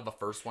find a lot of the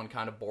first one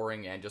kind of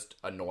boring and just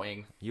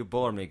annoying. You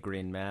bore me,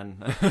 Green Man.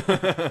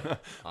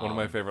 One of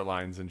my favorite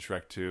lines in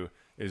Shrek 2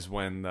 is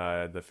when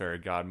the fairy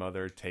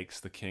godmother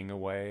takes the king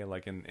away,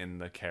 like in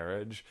the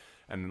carriage,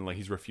 and like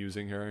he's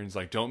refusing her, and he's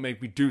like, "Don't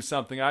make me do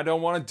something I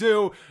don't want to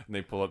do." And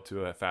they pull up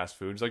to a fast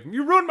food. He's like,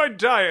 "You ruined my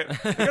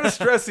diet. I gotta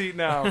stress eat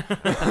now."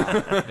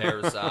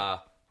 There's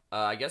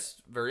I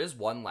guess there is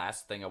one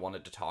last thing I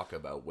wanted to talk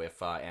about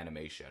with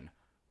animation,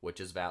 which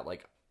is that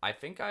like I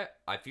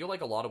feel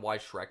like a lot of why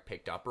Shrek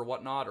picked up or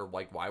whatnot, or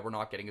like why we're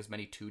not getting as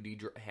many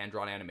 2D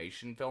hand-drawn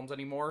animation films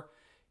anymore,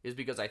 is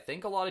because I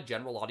think a lot of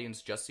general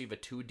audience just see the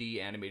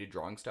 2D animated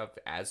drawing stuff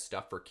as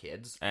stuff for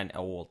kids. And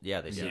old. Yeah,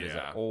 they see it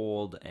as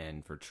old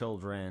and for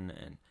children.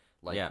 And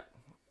like,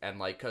 and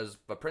like, because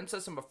The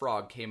Princess and the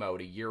Frog came out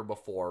a year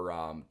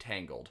before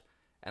Tangled.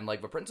 And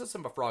like, The Princess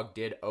and the Frog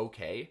did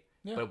okay,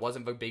 but it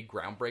wasn't the big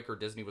groundbreaker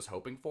Disney was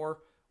hoping for.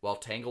 While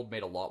Tangled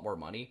made a lot more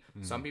money.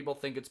 Some people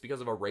think it's because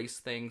of a race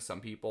thing.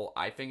 Some people,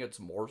 I think there's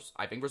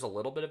a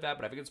little bit of that,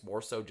 but I think it's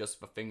more so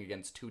just the thing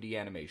against 2D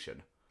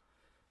animation.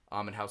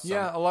 And how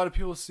a lot of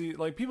people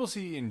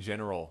see in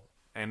general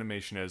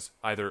animation as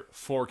either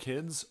for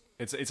kids.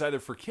 It's either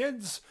for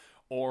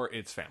or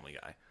it's Family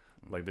Guy.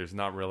 Like there's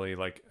not really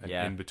like an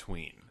in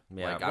between.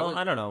 Yeah, like,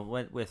 I don't know.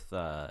 With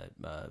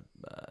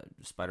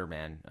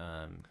Spider-Man,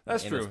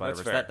 that's true.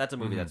 That's fair. That's a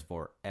movie that's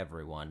for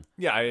everyone.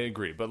 Yeah, I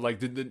agree. But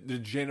like the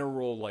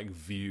general like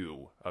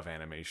view of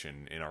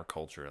animation in our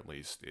culture, at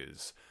least,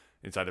 is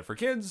it's either for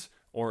kids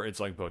or it's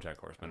like BoJack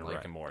Horseman or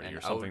Rick and Morty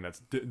or something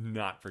that's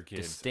not for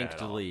kids.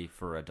 Distinctly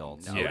for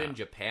adults. Out in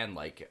Japan,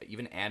 like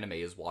even anime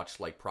is watched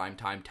like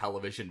primetime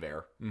television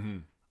there. Mm-hmm.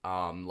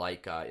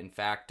 In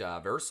fact,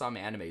 there are some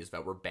animes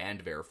that were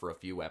banned there for a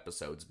few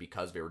episodes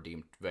because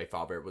they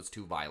thought it was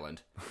too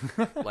violent.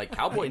 Like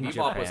Cowboy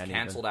Bebop was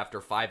canceled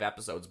after 5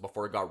 episodes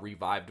before it got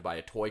revived by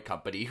a toy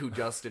company who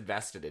just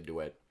invested into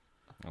it.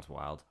 That's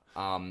wild.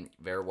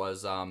 There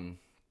was,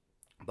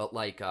 but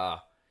like,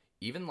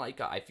 even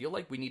like, I feel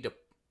like we need to.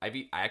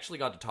 I actually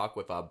got to talk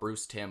with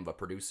Bruce Timm, the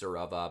producer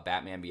of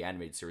Batman the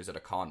Animated Series, at a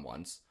con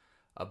once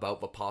about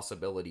the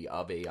possibility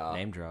of a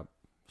name drop.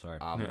 Sorry.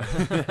 Of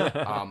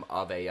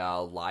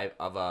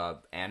a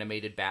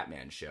animated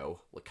Batman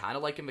show, kind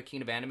of like in the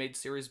King of Animated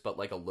Series, but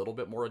like a little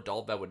bit more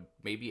adult, that would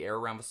maybe air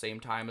around the same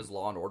time as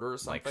Law and Order or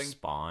something. Like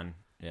Spawn.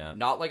 Yeah.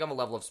 Not like on the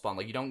level of Spawn.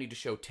 Like you don't need to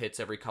show tits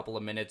every couple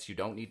of minutes. You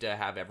don't need to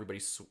have everybody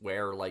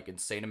swear like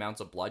insane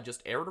amounts of blood.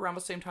 Just air it around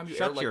the same time you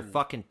air like your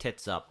fucking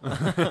tits up.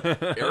 Air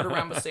it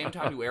around the same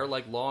time you air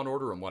like Law and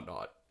Order and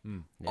whatnot. Yeah.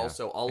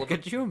 Also, all of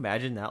Could you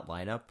imagine that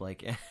lineup?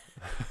 Like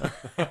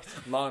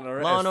Law and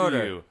Order, Law and SVU.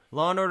 Order,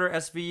 Law and Order,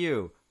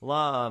 SVU,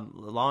 Law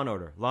and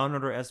Order,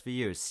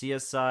 SVU,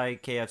 CSI,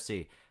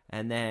 KFC,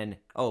 and then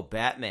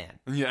Batman.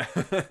 Yeah.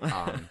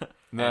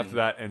 After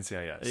that,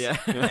 NCIS. Yeah.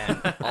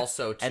 And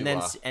also to, and then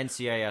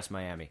NCIS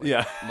Miami.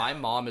 Yeah. My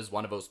mom is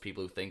one of those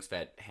people who thinks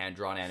that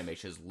hand-drawn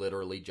animation is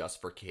literally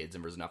just for kids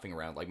and there's nothing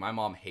around. Like, my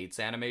mom hates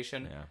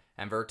animation. Yeah.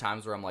 And there are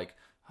times where I'm like,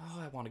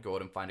 I want to go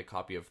out and find a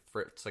copy of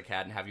Fritz the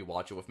Cat and have you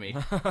watch it with me.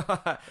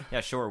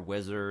 Yeah, sure,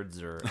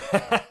 Wizards or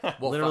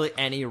literally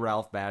any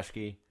Ralph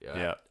Bakshi.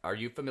 Yeah. Are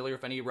you familiar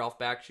with any Ralph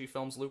Bakshi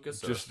films,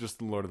 Lucas? Or? Just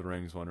the Lord of the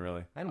Rings one,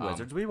 really. And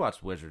Wizards. We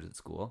watched Wizards at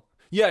school.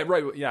 Yeah,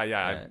 right.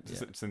 Yeah.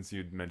 Since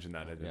you'd mentioned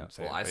that, I didn't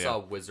say it. Well, I saw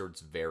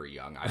Wizards very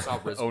young. I saw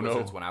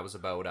Wizards when I was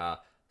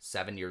about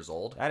 7 years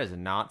old. That is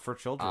not for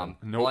children.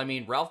 Well, I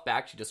mean, Ralph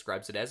Bakshi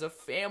describes it as a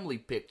family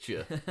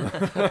picture.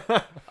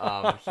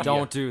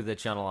 Don't do the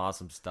Channel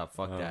Awesome stuff.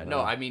 Fuck that.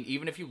 No, I mean,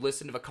 even if you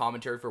listen to the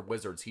commentary for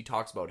Wizards, he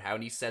talks about how,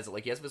 and he says it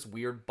like he has this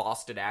weird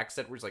Boston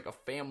accent where he's like, a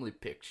family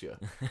picture.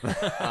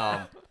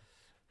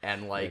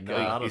 And like,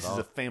 this is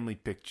a family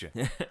picture.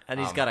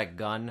 And he's got a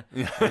gun.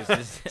 He's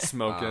just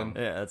smoking.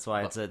 Yeah, that's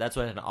why that's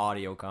what an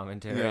audio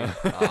commentary.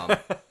 Yeah.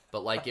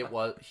 But like it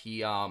was,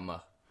 he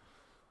what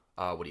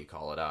do you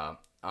call it?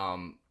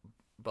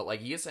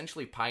 he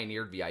essentially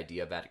pioneered the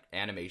idea that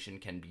animation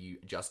can be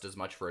just as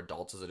much for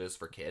adults as it is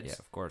for kids. Yeah,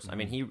 of course. I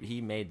mean,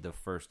 he made the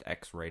first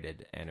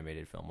X-rated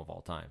animated film of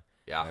all time.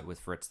 Yeah. Right, with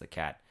Fritz the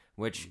Cat,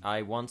 which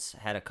I once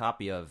had a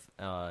copy of,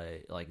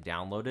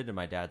 downloaded, and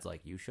my dad's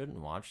like, "You shouldn't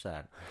watch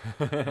that,"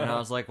 and I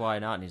was like, "Why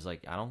not?" And he's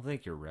like, "I don't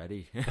think you're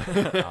ready."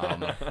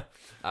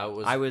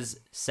 I was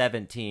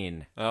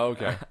 17. Oh,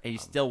 okay. I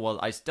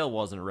still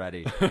wasn't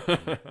ready.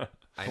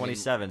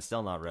 27,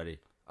 still not ready.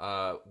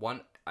 I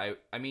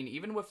mean,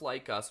 even with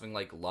something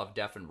like Love,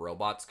 Death, and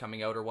Robots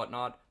coming out or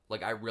whatnot,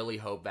 I really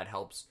hope that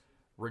helps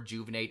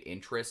rejuvenate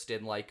interest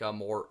in a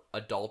more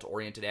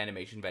adult-oriented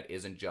animation that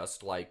isn't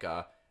just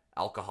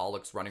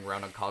alcoholics running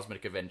around on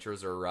cosmic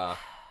adventures or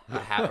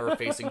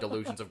facing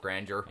delusions of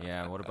grandeur.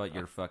 Yeah, what about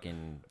your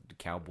fucking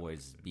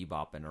cowboys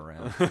bebopping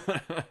around?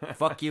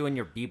 Fuck you and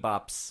your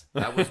bebops.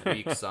 That was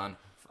weak, son.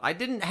 I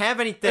didn't have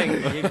anything.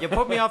 You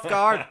put me off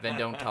guard. Then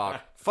don't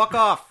talk. Fuck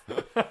off.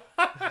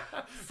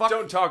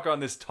 Don't talk on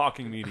this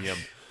talking medium.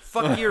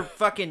 Fuck your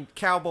fucking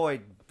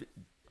cowboy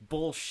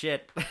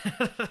bullshit.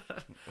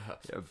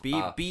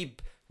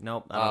 Beep.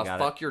 Nope, I don't got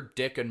it. Fuck your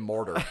dick and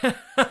mortar.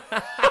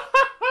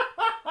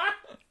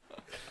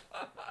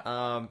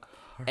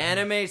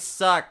 Anime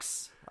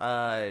sucks.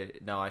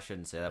 No, I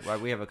shouldn't say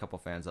that. We have a couple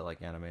fans that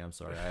like anime. I'm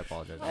sorry. I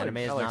apologize. Anime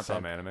is not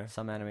some bad. anime.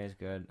 Some anime is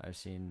good. I've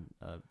seen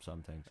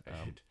some things.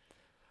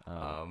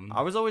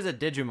 I was always a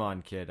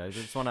Digimon kid. I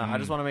just want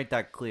to make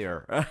that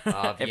clear.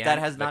 If that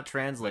has not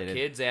translated. The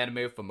kids anime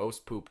with the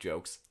most poop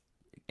jokes.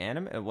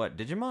 Anime? What?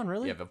 Digimon?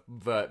 Really? Yeah,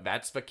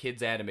 that's the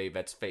kids anime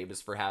that's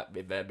famous for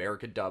the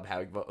American dub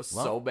having an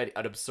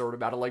absurd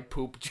amount of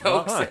poop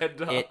jokes.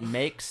 It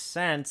makes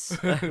sense.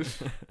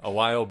 A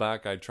while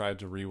back, I tried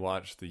to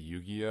rewatch the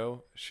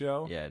Yu-Gi-Oh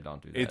show. Yeah,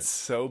 don't do that. It's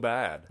so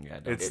bad. Yeah,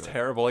 it's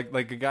terrible.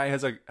 Like a guy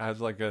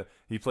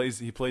he plays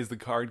the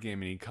card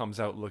game and he comes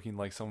out looking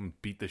like someone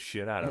beat the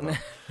shit out of him.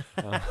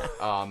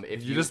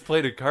 If you just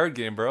played a card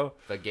game, bro.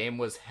 The game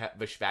was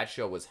that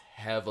show was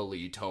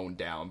heavily toned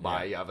down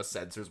by the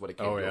censors when it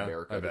came to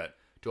America. I bet.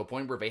 To a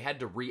point where they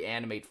had to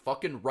reanimate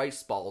fucking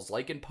rice balls,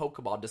 like in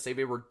Pokemon, to say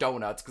they were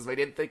donuts because they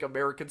didn't think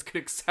Americans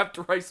could accept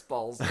rice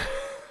balls.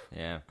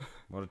 Yeah,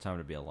 what a time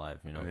to be alive,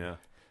 you know. Yeah.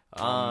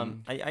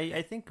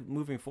 I think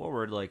moving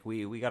forward,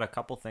 we got a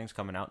couple things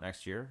coming out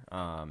next year,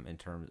 in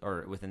terms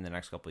or within the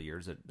next couple of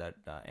years that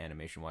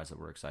animation wise that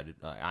we're excited.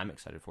 I'm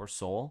excited for.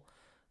 Soul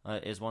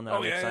is one that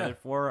I'm excited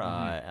for.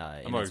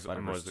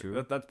 Spider-Verse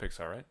 2. That's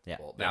Pixar, right? Yeah.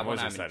 Well, that one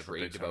I'm excited for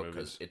intrigued Pixar about movies.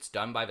 because it's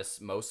done by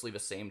mostly the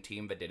same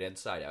team that did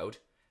Inside Out,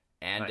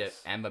 and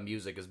Nice. and the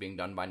music is being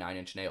done by Nine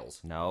Inch Nails.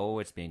 No,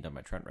 it's being done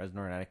by Trent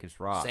Reznor and Atticus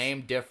Ross.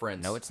 Same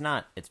difference. No, it's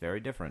not. It's very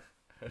different.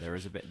 There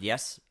is a bit.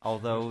 Yes,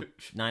 although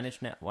Nine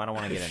Inch Nails. Well, I don't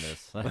want to get into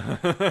this.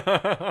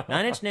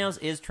 9 Inch Nails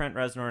is Trent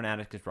Reznor and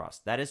Atticus Ross.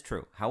 That is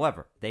true.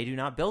 However, they do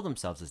not bill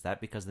themselves as that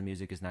because the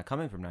music is not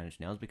coming from 9 Inch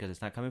Nails because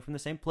it's not coming from the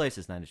same place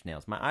as 9 Inch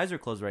Nails. My eyes are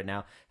closed right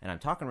now, and I'm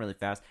talking really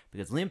fast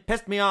because Liam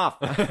pissed me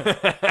off.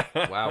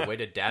 Wow, way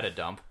to data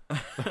dump.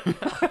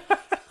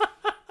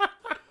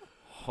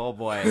 Oh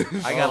boy,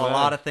 I got a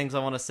lot of things I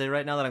want to say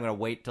right now that I'm going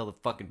to wait till the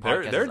fucking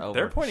podcast is over.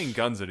 They're pointing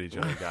guns at each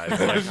other, guys.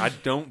 I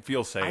don't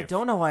feel safe. I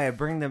don't know why I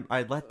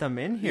let them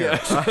in here.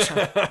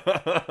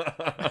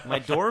 My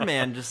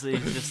doorman he's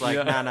just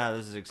like, nah,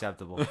 this is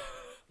acceptable.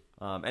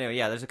 Anyway,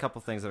 yeah, there's a couple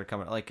things that are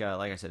coming. Like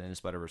I said, Into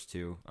Spider-Verse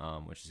 2,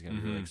 which is going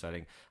to be really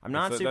exciting. I'm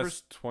not super.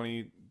 That's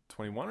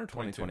 2021 or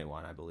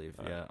 2021, I believe.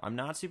 Yeah, I'm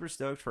not super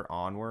stoked for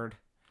Onward.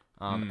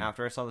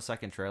 After I saw the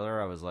second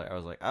trailer, I was like,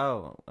 oh,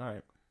 all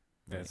right.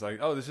 Yeah, it's like,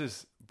 oh, this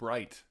is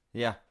bright,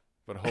 Yeah,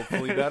 but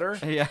hopefully better.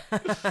 yeah,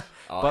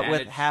 but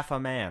with half a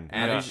man.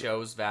 And it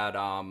shows that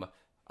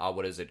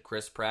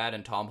Chris Pratt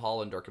and Tom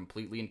Holland are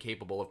completely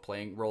incapable of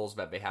playing roles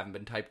that they haven't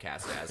been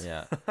typecast as.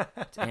 Yeah,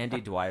 it's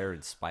Andy Dwyer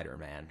and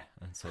Spider-Man.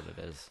 That's what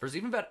it is. There's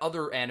even that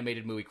other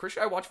animated movie.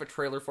 Christian, I watched the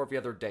trailer for it the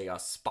other day,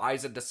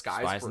 Spies in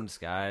Disguise. Spies in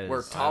Disguise.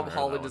 Where Tom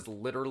Holland is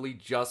literally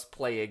just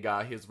playing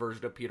his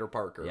version of Peter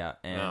Parker. Yeah,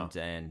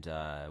 and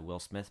Will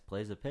Smith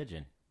plays a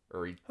pigeon.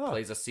 Or he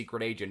plays a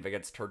secret agent that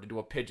gets turned into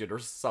a pigeon or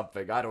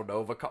something. I don't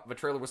know. The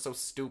trailer was so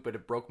stupid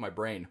it broke my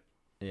brain.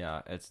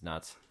 Yeah, it's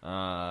nuts.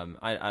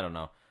 I don't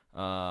know.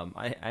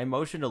 I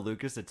motioned to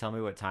Lucas to tell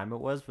me what time it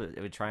was,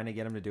 but trying to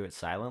get him to do it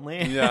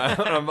silently. Yeah,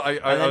 and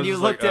then you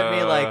looked at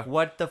me like,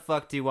 "What the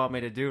fuck do you want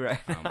me to do right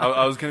now?"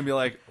 I was gonna be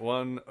like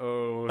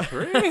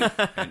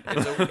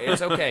 1:03.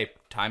 It's okay.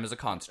 Time is a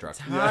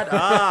construct. Shut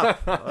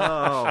up!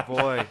 Oh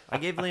boy, I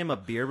gave Liam a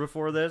beer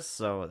before this,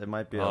 so it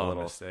might be a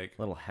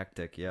little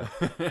hectic. Yeah.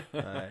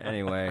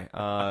 Anyway,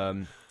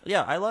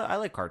 yeah, I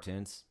like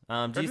cartoons.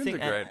 Do you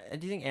think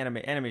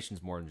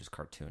animation's more than just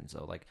cartoons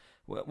though? Like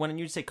when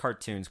you say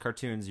cartoons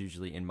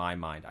usually in my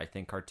mind, I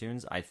think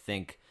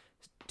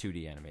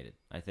 2D animated.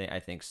 I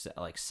think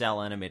like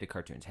cell animated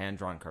cartoons, hand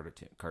drawn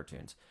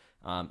cartoons.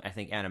 I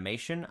think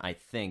animation. I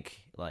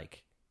think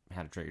like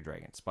How to Train Your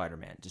Dragon,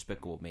 Spider-Man,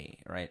 Despicable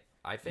Me, right?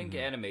 I think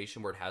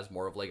animation where it has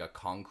more of like a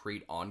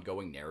concrete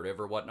ongoing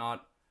narrative or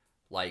whatnot.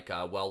 Like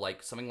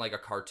something like a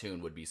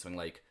cartoon would be something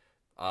like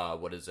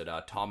what is it?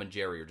 Tom and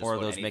Jerry, or just or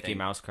about those anything, Mickey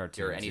Mouse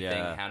cartoons. or anything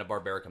Yeah.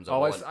 Hanna-Barbera comes out. Oh,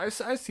 Well, I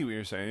see what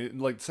you're saying.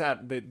 Like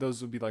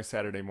those would be like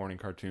Saturday morning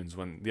cartoons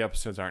when the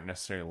episodes aren't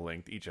necessarily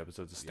linked. Each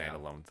episode's a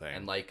standalone thing.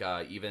 and like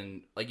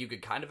even like you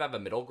could kind of have a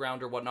middle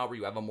ground or whatnot where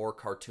you have a more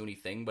cartoony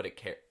thing, but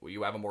where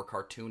you have a more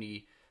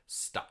cartoony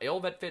style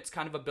that fits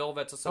kind of a bill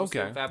that's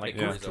associated with that, but Like it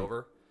carries Goof Troop.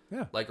 over.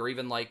 Yeah. Like, or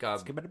even like I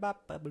guess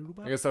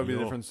that would be the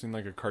difference between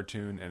like a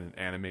cartoon and an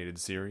animated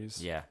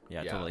series. Yeah,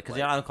 Yeah, totally. Because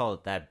like- I don't call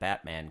it that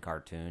Batman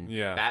cartoon.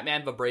 Yeah.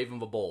 Batman the Brave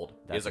and the Bold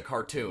is a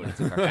cartoon. It's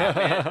a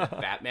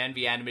cartoon. Batman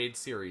the Animated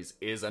Series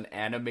is an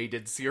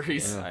animated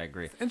series. I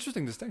agree.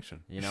 Interesting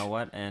distinction. You know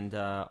what? And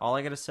all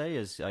I gotta say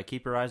is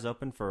keep your eyes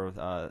open for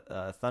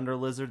Thunder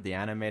Lizard, the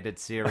animated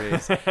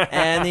series,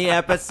 and the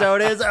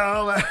episode is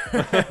over.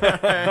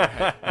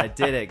 I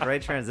did it.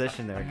 Great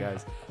transition there,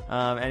 guys.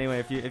 Anyway,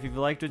 if you've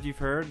liked what you've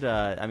heard,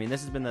 I mean,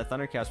 this has been the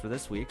ThunderCast for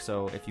this week.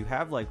 So if you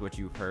have liked what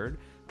you've heard,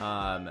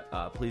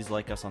 please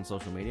like us on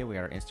social media. We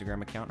got our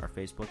Instagram account, our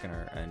Facebook,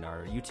 and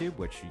our YouTube,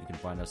 which you can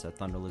find us at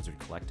Thunder Lizard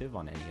Collective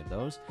on any of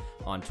those.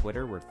 On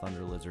Twitter, we're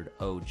Thunder Lizard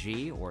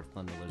OG or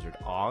Thunder Lizard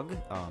OG,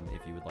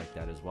 if you would like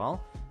that as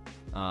well.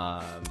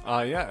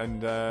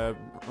 And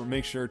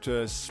make sure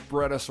to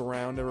spread us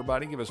around,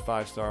 everybody. Give us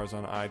 5 stars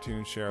on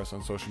iTunes, share us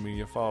on social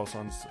media, follow us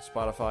on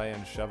Spotify,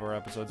 and shove our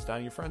episodes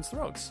down your friends'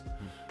 throats.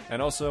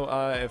 And also,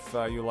 if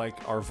you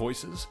like our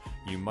voices,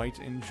 you might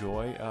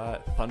enjoy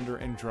Thunder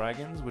and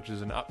Dragons, which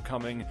is an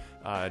upcoming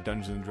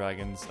Dungeons and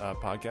Dragons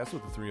podcast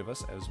with the 3 of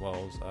us, as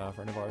well as a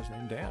friend of ours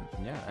named Dan.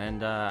 Yeah,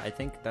 and I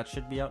think that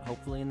should be out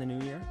hopefully in the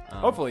new year.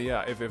 Hopefully,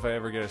 yeah, if I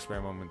ever get a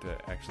spare moment to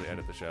actually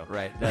edit the show.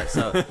 Right.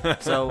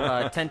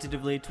 So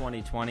tentatively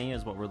 2020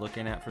 is what we're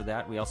looking at for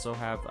that. We also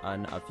have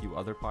a few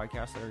other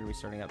podcasts that are going to be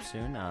starting up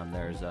soon.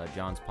 There's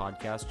John's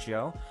podcast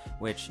show,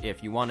 which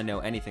if you want to know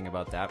anything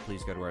about that,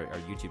 please go to our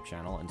YouTube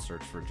channel and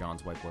search for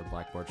John's Whiteboard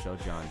Blackboard show,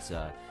 John's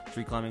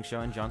Tree Climbing show,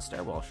 and John's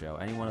Stairwell show.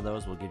 Any one of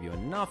those will give you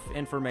enough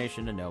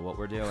information to know what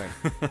we're doing.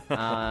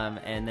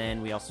 And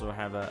then we also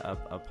have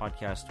a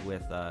podcast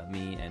with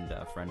me and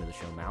a friend of the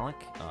show, Malik.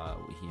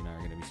 He and I are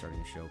going to be starting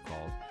a show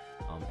called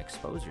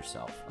Expose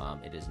Yourself.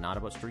 It is not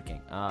about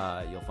streaking.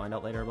 You'll find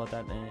out later about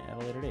that at a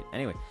later date.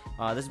 Anyway,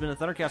 this has been the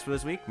ThunderCast for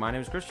this week. My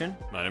name is Christian.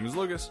 My name is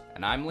Lucas.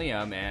 And I'm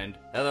Liam, and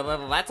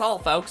that's all,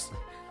 folks.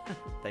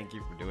 Thank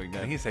you for doing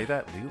that. Can he say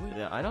that legally?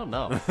 Yeah, I don't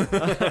know.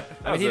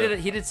 I mean,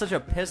 he did such a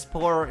piss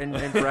poor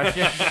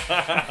impression.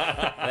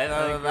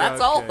 That's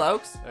all, Okay.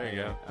 folks. There you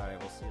go. All right,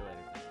 we'll see you later.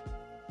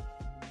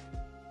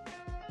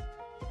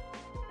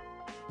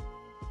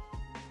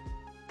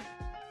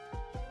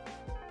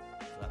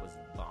 So that was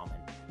bombing.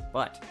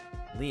 But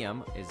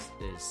Liam is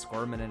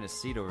squirming in his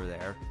seat over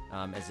there,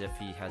 as if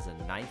he has a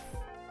knife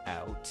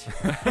out.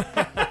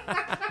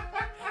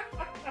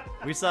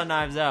 We saw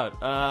Knives Out.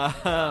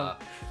 Yeah,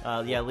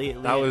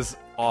 Liam. That was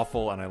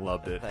awful, and I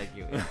loved it. Thank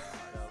you.